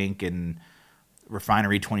think, and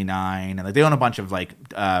Refinery 29, and like they own a bunch of like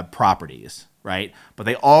properties, right? But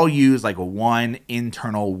they all use like one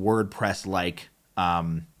internal WordPress like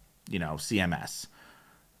CMS.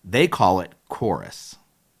 They call it Chorus,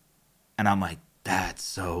 and I'm like, that's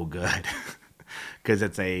so good because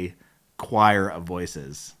it's a choir of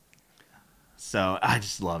voices. So I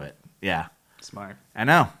just love it. Yeah, smart. I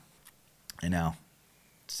know,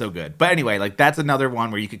 so good. But anyway, like that's another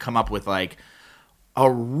one where you could come up with like a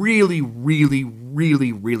really, really,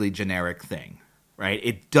 really, really generic thing, right?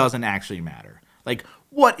 It doesn't actually matter. Like,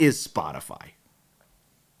 what is Spotify?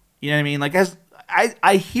 You know what I mean? Like, as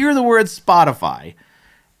I hear the word Spotify,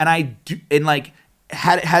 and I do, and like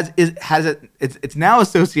it's now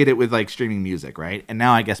associated with like streaming music, right? And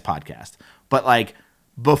now I guess podcast. But like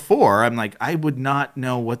before, I'm like, I would not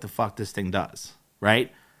know what the fuck this thing does,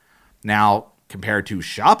 right? Now, compared to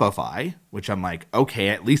Shopify, which I'm like, okay,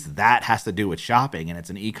 at least that has to do with shopping, and it's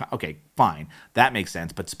an okay, fine, that makes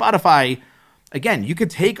sense. But Spotify, again, you could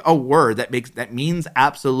take a word that means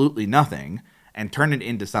absolutely nothing and turn it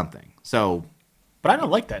into something. So, but I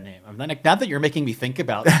don't like that name. I'm like, now that you're making me think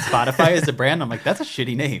about Spotify as a brand, I'm like, that's a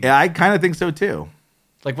shitty name. Yeah, I kind of think so too.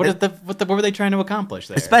 Like, what were they trying to accomplish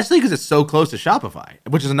there? Especially because it's so close to Shopify,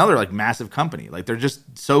 which is another like massive company. Like they're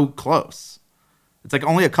just so close. It's like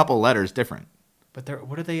only a couple letters different. But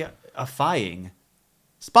what are they affying?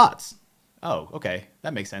 Spots. Oh, okay.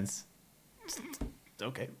 That makes sense.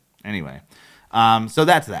 Okay. Anyway, so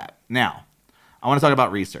that's that. Now, I want to talk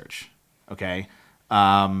about research, okay?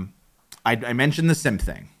 I mentioned the simp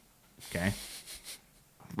thing, okay?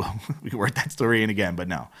 Well, we can work that story in again, but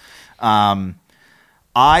no.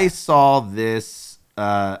 I saw this.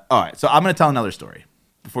 All right, so I'm going to tell another story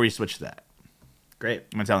before you switch to that. Great.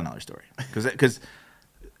 I'm going to tell another story because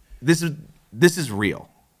this is real,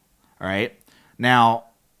 all right? Now,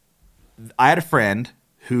 I had a friend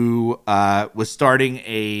who was starting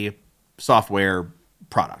a software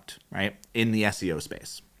product, right, in the SEO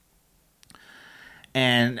space.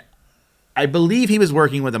 And I believe he was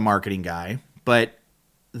working with a marketing guy, but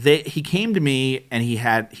he came to me and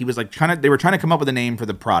he was like they were trying to come up with a name for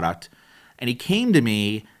the product. And he came to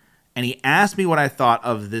me and he asked me what I thought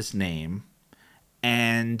of this name.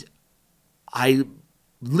 And I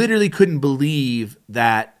literally couldn't believe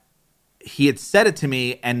that he had said it to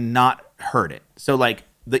me and not heard it. So like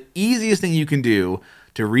the easiest thing you can do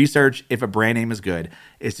to research if a brand name is good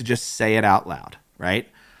is to just say it out loud, right?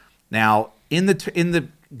 Now, in the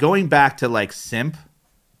going back to like simp,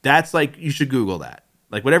 that's like you should Google that.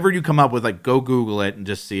 Like whatever you come up with, like go Google it and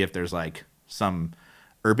just see if there's like some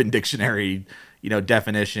Urban Dictionary,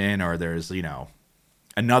 definition, or there's,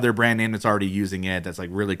 another brand name that's already using it that's like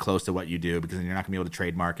really close to what you do, because then you're not gonna be able to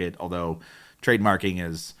trademark it. Although trademarking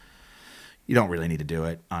is, you don't really need to do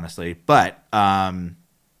it, honestly. But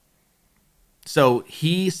so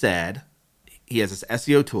he said he has this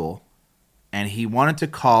SEO tool and he wanted to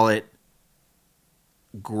call it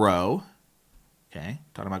Grow. Okay,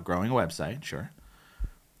 talking about growing a website, sure.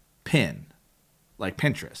 Pin, like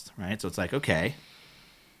Pinterest, right? So it's like, okay.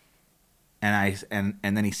 And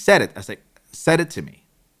then he said it. I was like, said it to me.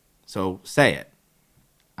 So say it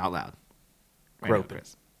out loud. Groping.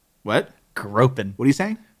 What? Groping. What are you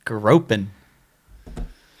saying? Groping.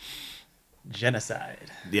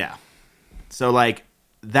 Genocide. Yeah. So like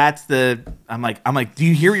that's I'm like, do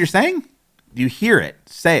you hear what you're saying? Do you hear it?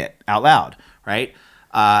 Say it out loud, right?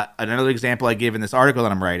 Another example I give in this article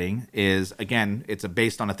that I'm writing is, again, it's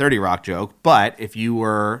based on a 30 Rock joke, but if you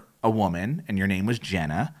were a woman and your name was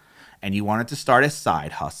Jenna and you wanted to start a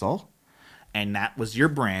side hustle and that was your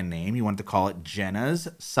brand name, you wanted to call it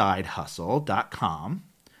Jenna'sSideHustle.com,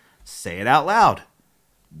 say it out loud.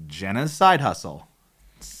 Jenna's Side Hustle.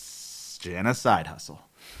 Jenna's Side Hustle.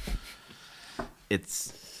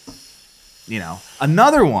 It's,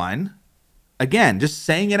 another one, again, just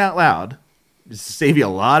saying it out loud, just to save you a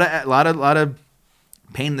lot of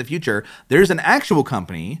pain in the future. There's an actual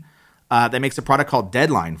company that makes a product called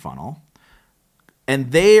Deadline Funnel,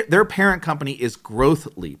 and their parent company is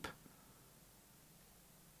Growth Leap,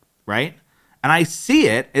 right? And I see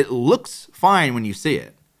it. It looks fine when you see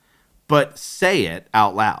it, but say it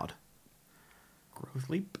out loud. Growth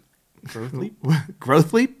Leap? Growth Leap?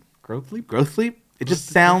 Growth Leap? Growth Leap? Growth Leap? It just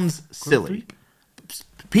sounds silly.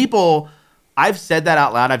 People I've said that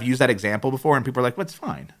out loud. I've used that example before, and people are like, "What's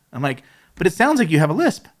fine?" I'm like, "But it sounds like you have a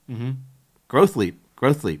lisp." Mm-hmm. Growth leap.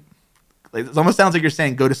 Like, it almost sounds like you're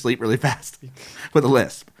saying "go to sleep" really fast with a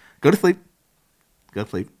lisp. Go to sleep. Go to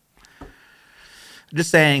sleep. I'm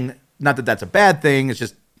just saying, not that that's a bad thing. It's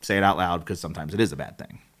just say it out loud because sometimes it is a bad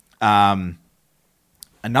thing.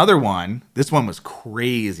 Another one. This one was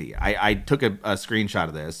crazy. I took a screenshot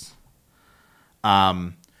of this.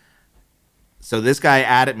 So this guy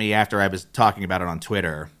added me after I was talking about it on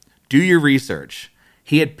Twitter. Do your research.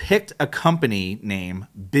 He had picked a company name,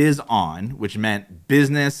 BizOn, which meant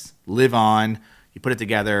business, live on. You put it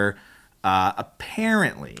together.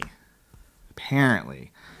 Apparently,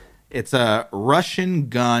 it's a Russian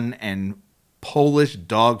gun and Polish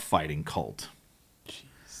dogfighting cult.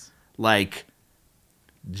 Jeez. Like,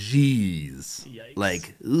 jeez. Yikes.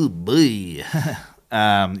 Like, ooh, boy.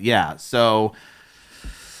 Yeah, so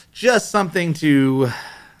just something to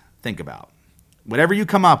think about. Whatever you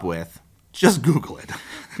come up with, just Google it.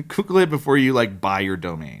 Google it before you, like, buy your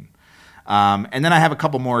domain. And then I have a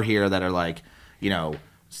couple more here that are like,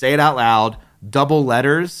 say it out loud, double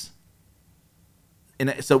letters.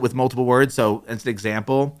 So with multiple words. So as an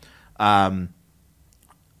example, my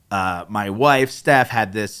wife, Steph,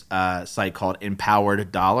 had this site called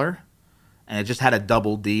Empowered Dollar, and it just had a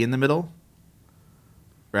double D in the middle.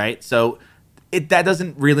 Right? So that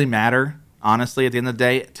doesn't really matter, honestly, at the end of the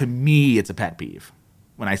day. To me, it's a pet peeve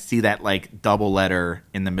when I see that, like, double letter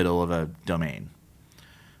in the middle of a domain.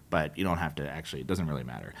 But you don't have to actually. It doesn't really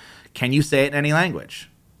matter. Can you say it in any language?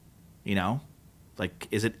 Like,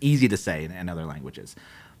 is it easy to say in other languages?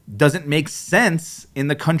 Does it make sense in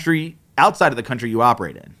the country, outside of the country you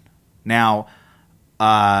operate in? Now,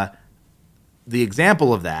 the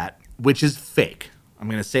example of that, which is fake. I'm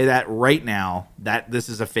going to say that right now, that this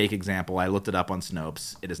is a fake example. I looked it up on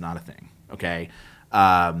Snopes. It is not a thing, okay?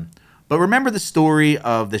 But remember the story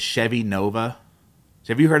of the Chevy Nova?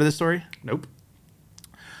 Have you heard of this story? Nope.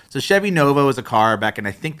 So Chevy Nova was a car back in,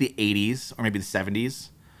 I think, the 80s or maybe the 70s.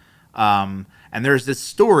 And there's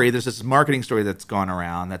this marketing story that's gone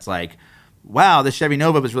around that's like, wow, the Chevy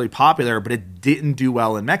Nova was really popular, but it didn't do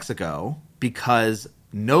well in Mexico because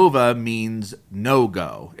Nova means no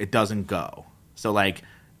go. It doesn't go. So, like,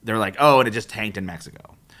 they're like, oh, and it just tanked in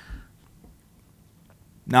Mexico.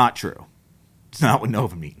 Not true. It's not what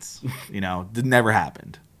Nova means. It never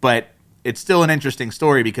happened. But it's still an interesting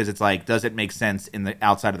story because it's like, does it make sense in the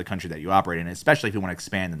outside of the country that you operate in, especially if you want to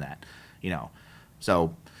expand in that,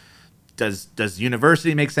 So does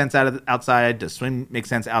university make sense outside? Does swim make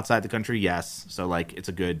sense outside the country? Yes. So, like, it's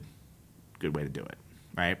a good way to do it,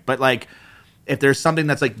 right? But, like, if there's something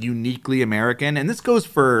that's, like, uniquely American, and this goes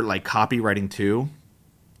for, like, copywriting too,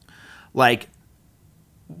 like,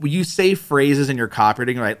 you say phrases in your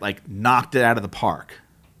copywriting, right? Like, knocked it out of the park,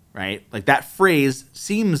 right? Like, that phrase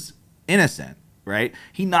seems innocent, right?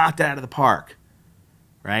 He knocked it out of the park,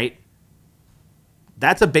 right?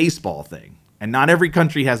 That's a baseball thing, and not every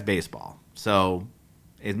country has baseball. So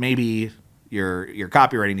it maybe your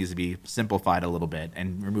copywriting needs to be simplified a little bit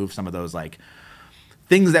and remove some of those, like,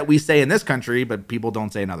 things that we say in this country, but people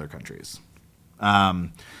don't say in other countries.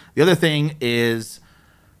 The other thing is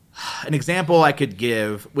an example I could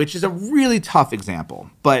give, which is a really tough example,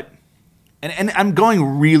 but and I'm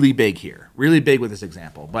going really big here, really big with this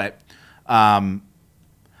example, but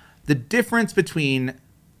the difference between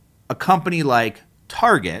a company like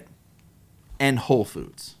Target and Whole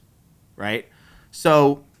Foods, right?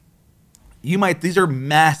 So these are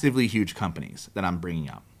massively huge companies that I'm bringing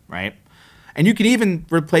up, right? And you can even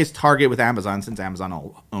replace Target with Amazon since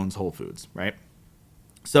Amazon owns Whole Foods, right?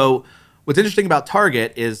 So what's interesting about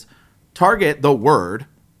Target is Target, the word,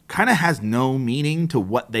 kind of has no meaning to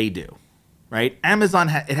what they do, right? Amazon,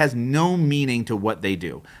 it has no meaning to what they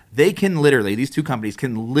do. These two companies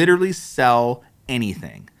can literally sell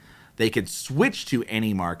anything. They could switch to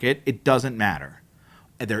any market. It doesn't matter.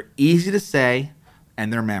 They're easy to say,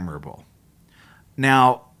 and they're memorable.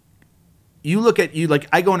 Now,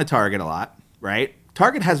 I go into Target a lot, right?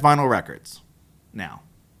 Target has vinyl records now,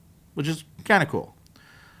 which is kind of cool.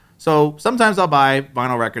 So sometimes I'll buy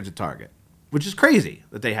vinyl records at Target, which is crazy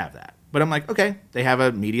that they have that. But I'm like, okay, they have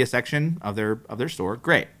a media section of their store.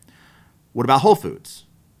 Great. What about Whole Foods?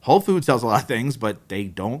 Whole Foods sells a lot of things, but they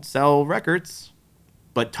don't sell records.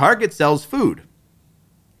 But Target sells food.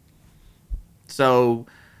 So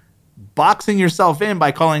boxing yourself in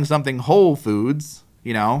by calling something Whole Foods,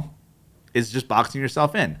 is just boxing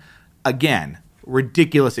yourself in. Again,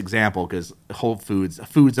 ridiculous example because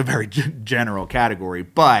food's a very general category,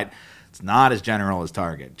 but it's not as general as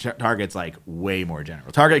Target. Target's like way more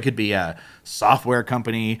general. Target could be a software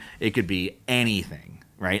company. It could be anything,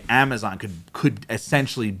 right? Amazon could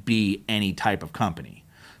essentially be any type of company.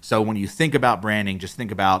 So when you think about branding, just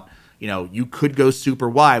think about, you could go super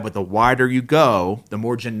wide, but the wider you go, the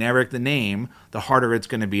more generic the name, the harder it's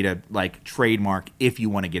going to be to like trademark if you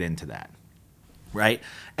want to get into that, right?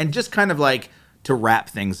 And just kind of like to wrap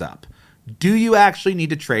things up, do you actually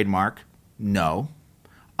need to trademark? No.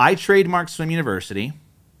 I trademarked Swim University,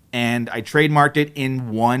 and I trademarked it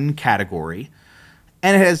in one category,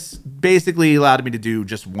 and it has basically allowed me to do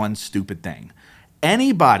just one stupid thing.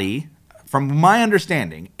 Anybody, from my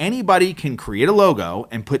understanding, anybody can create a logo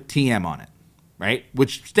and put TM on it, right?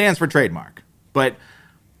 Which stands for trademark. But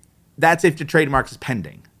that's if the trademark is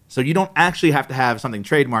pending. So you don't actually have to have something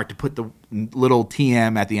trademarked to put the little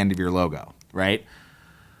TM at the end of your logo, right?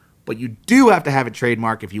 But you do have to have it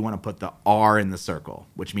trademarked if you want to put the R in the circle,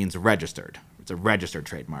 which means registered. It's a registered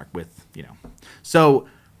trademark with, So,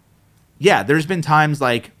 yeah, there's been times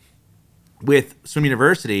like with Swim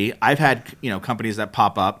University, I've had, companies that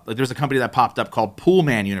pop up. Like there's a company that popped up called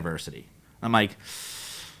Poolman University. I'm like,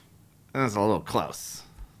 that's a little close.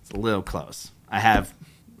 It's a little close. I have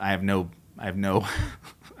no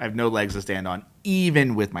legs to stand on,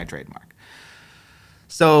 even with my trademark.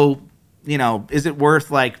 So, is it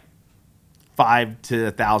worth like $500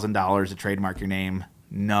 to $1,000 to trademark your name?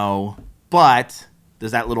 No. But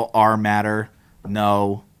does that little R matter?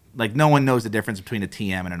 No. Like no one knows the difference between a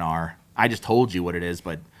TM and an R. I just told you what it is,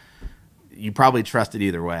 but you probably trust it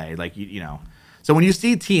either way. Like, So when you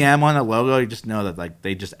see TM on a logo, you just know that like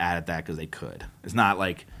they just added that because they could. It's not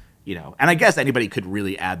like, and I guess anybody could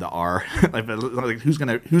really add the R. like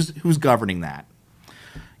who's governing that?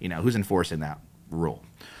 Who's enforcing that rule?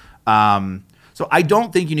 So I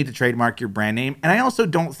don't think you need to trademark your brand name, and I also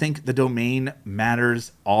don't think the domain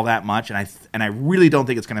matters all that much, and I really don't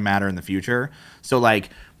think it's going to matter in the future. So like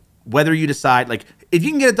whether you decide, like if you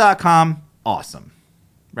can get a .com, awesome,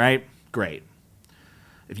 right? Great.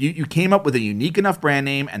 If you came up with a unique enough brand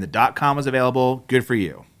name and the .com was available, good for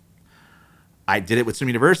you. I did it with Swim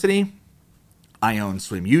University. I own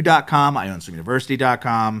swimu.com. I own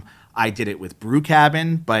swimuniversity.com. I did it with Brew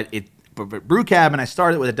Cabin, but Brew Cabin, I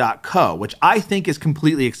started with a .co, which I think is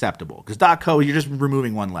completely acceptable because .co, you're just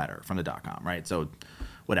removing one letter from the .com, right? So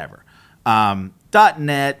whatever.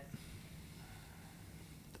 .net,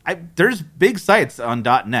 there's big sites on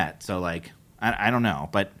 .net, so like I don't know,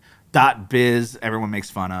 but .biz everyone makes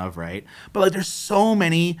fun of, right? But like there's so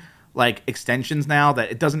many like extensions now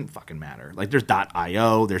that it doesn't fucking matter. Like there's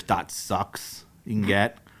 .io, there's .sucks you can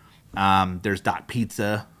get, there's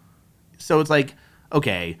 .pizza, so it's like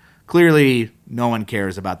okay. Clearly, no one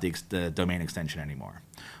cares about the domain extension anymore.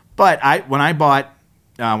 But when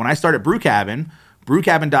I started Brew Cabin,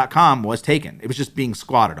 brewcabin.com was taken. It was just being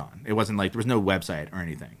squatted on. It wasn't like there was no website or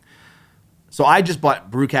anything. So I just bought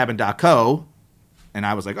brewcabin.co, and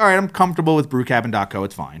I was like, all right, I'm comfortable with brewcabin.co.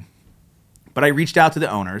 It's fine. But I reached out to the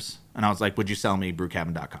owners, and I was like, would you sell me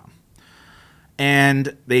brewcabin.com?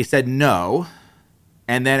 And they said no,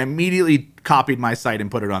 and then immediately copied my site and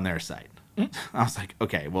put it on their site. I was like,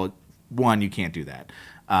 okay, well, one, you can't do that.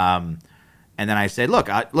 And then I said, look,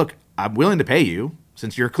 I'm willing to pay you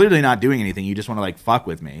since you're clearly not doing anything. You just want to like fuck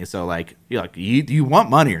with me. So like, you're like, do you want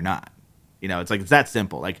money or not? It's like, it's that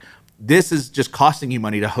simple. Like this is just costing you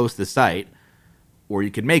money to host the site, or you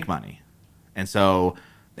could make money. And so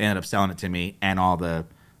they ended up selling it to me and all the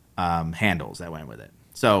handles that went with it.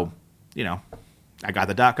 So, I got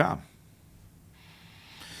the .com.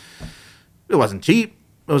 It wasn't cheap.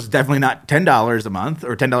 It was definitely not $10 a month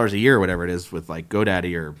or $10 a year or whatever it is with like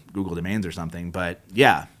GoDaddy or Google Domains or something. But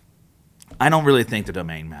yeah, I don't really think the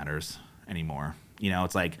domain matters anymore.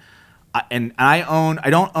 It's like, I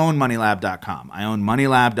don't own moneylab.com. I own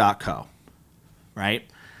moneylab.co, right?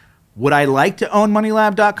 Would I like to own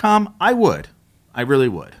moneylab.com? I would. I really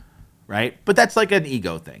would, right? But that's like an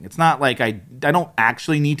ego thing. It's not like I don't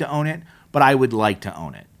actually need to own it, but I would like to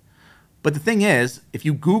own it. But the thing is, if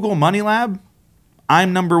you Google MoneyLab,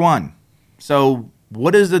 I'm number one. So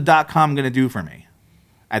what is the .com going to do for me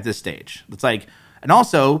at this stage? It's like, and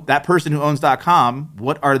also that person who owns .com,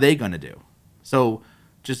 what are they going to do? So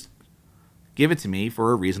just give it to me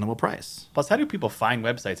for a reasonable price. Plus, how do people find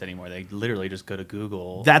websites anymore? They literally just go to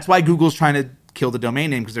Google. That's why Google's trying to kill the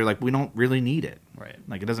domain name because they're like, we don't really need it. Right.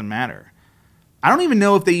 Like it doesn't matter. I don't even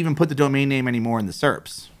know if they even put the domain name anymore in the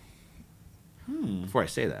SERPs. Before I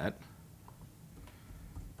say that,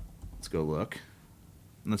 let's go look.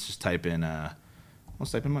 Let's just type in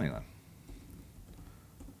MoneyLab.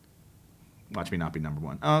 Watch me not be number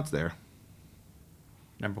one. Oh, it's there.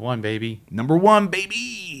 Number one, baby. Number one,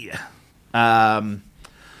 baby.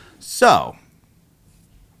 So,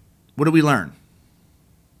 what did we learn?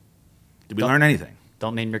 Did we learn anything?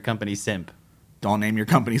 Don't name your company Simp. Don't name your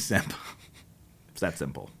company Simp. It's that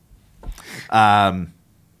simple.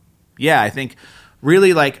 Yeah, I think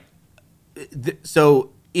really like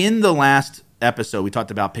so in the last episode we talked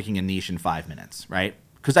about picking a niche in 5 minutes, right?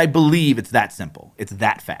 Because I believe it's that simple. It's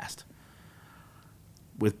that fast.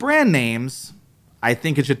 With brand names, I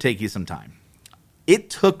think it should take you some time. It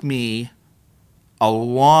took me a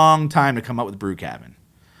long time to come up with Brew Cabin.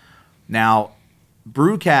 Now,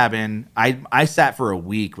 Brew Cabin, I sat for a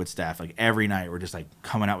week with Steph, like every night we're just like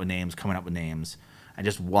coming up with names. I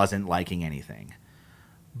just wasn't liking anything.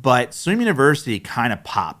 But Swim University kind of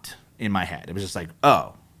popped in my head. It was just like,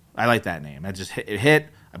 oh, I like that name. It hit.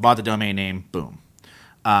 I bought the domain name. Boom.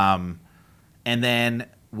 And then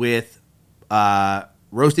with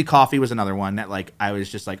Roasty Coffee was another one that like I was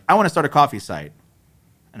just like, I want to start a coffee site.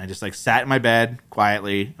 And I just like sat in my bed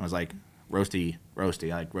quietly and was like, Roasty. I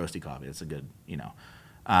like Roasty Coffee. That's a good,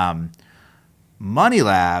 Money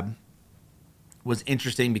Lab was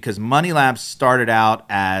interesting because Money Lab started out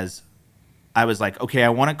as I was like, okay, I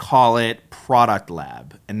want to call it Product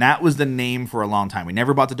Lab. And that was the name for a long time. We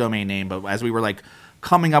never bought the domain name, but as we were like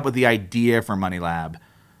coming up with the idea for Money Lab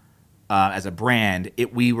as a brand,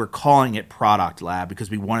 we were calling it Product Lab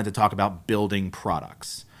because we wanted to talk about building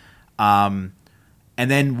products. And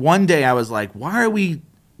then one day I was like,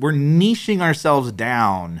 we're niching ourselves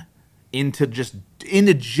down into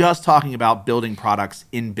just talking about building products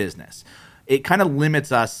in business. It kind of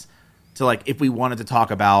limits us to like if we wanted to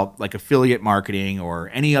talk about like affiliate marketing or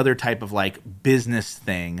any other type of like business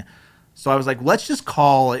thing. So I was like, let's just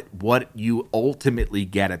call it what you ultimately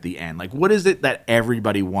get at the end. Like, what is it that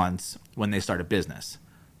everybody wants when they start a business?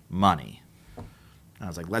 Money. And I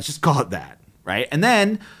was like, let's just call it that, right? And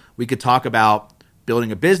then we could talk about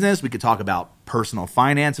building a business. We could talk about personal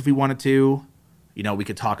finance if we wanted to. We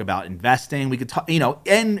could talk about investing. We could talk,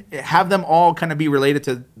 and have them all kind of be related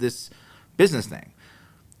to this business thing.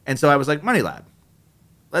 And so I was like, Money Lab.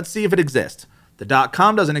 Let's see if it exists. The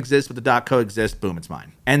 .com doesn't exist, but the .co exists. Boom, it's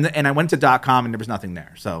mine. And I went to .com and there was nothing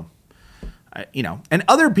there. So, and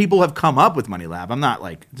other people have come up with Money Lab. I'm not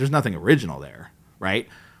like, there's nothing original there, right?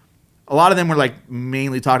 A lot of them were like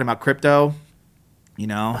mainly talking about crypto,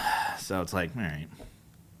 So it's like, all right.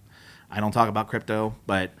 I don't talk about crypto,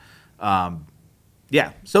 but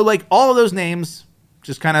yeah. So like all of those names,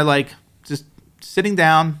 just kind of like just sitting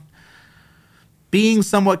down, being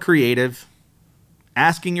somewhat creative,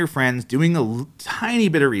 asking your friends, doing a tiny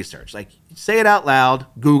bit of research. Like say it out loud,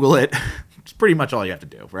 Google it. It's pretty much all you have to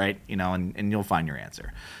do, right? And you'll find your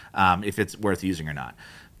answer if it's worth using or not.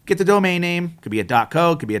 Get the domain name. Could be a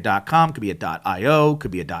 .co, could be a .com, could be a .io,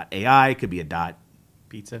 could be a .ai, could be a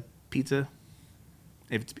Pizza.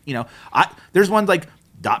 If it's, there's one like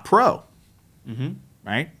 .pro,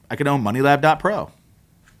 right? I could own moneylab.pro.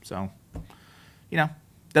 So,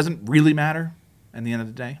 doesn't really matter at the end of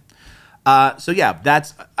the day. So yeah,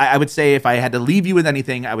 I would say if I had to leave you with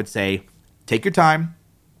anything, I would say take your time,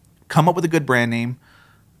 come up with a good brand name,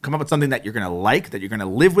 come up with something that you're going to like, that you're going to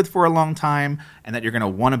live with for a long time, and that you're going to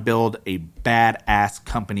want to build a badass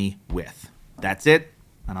company with. That's it,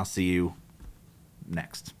 and I'll see you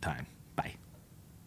next time.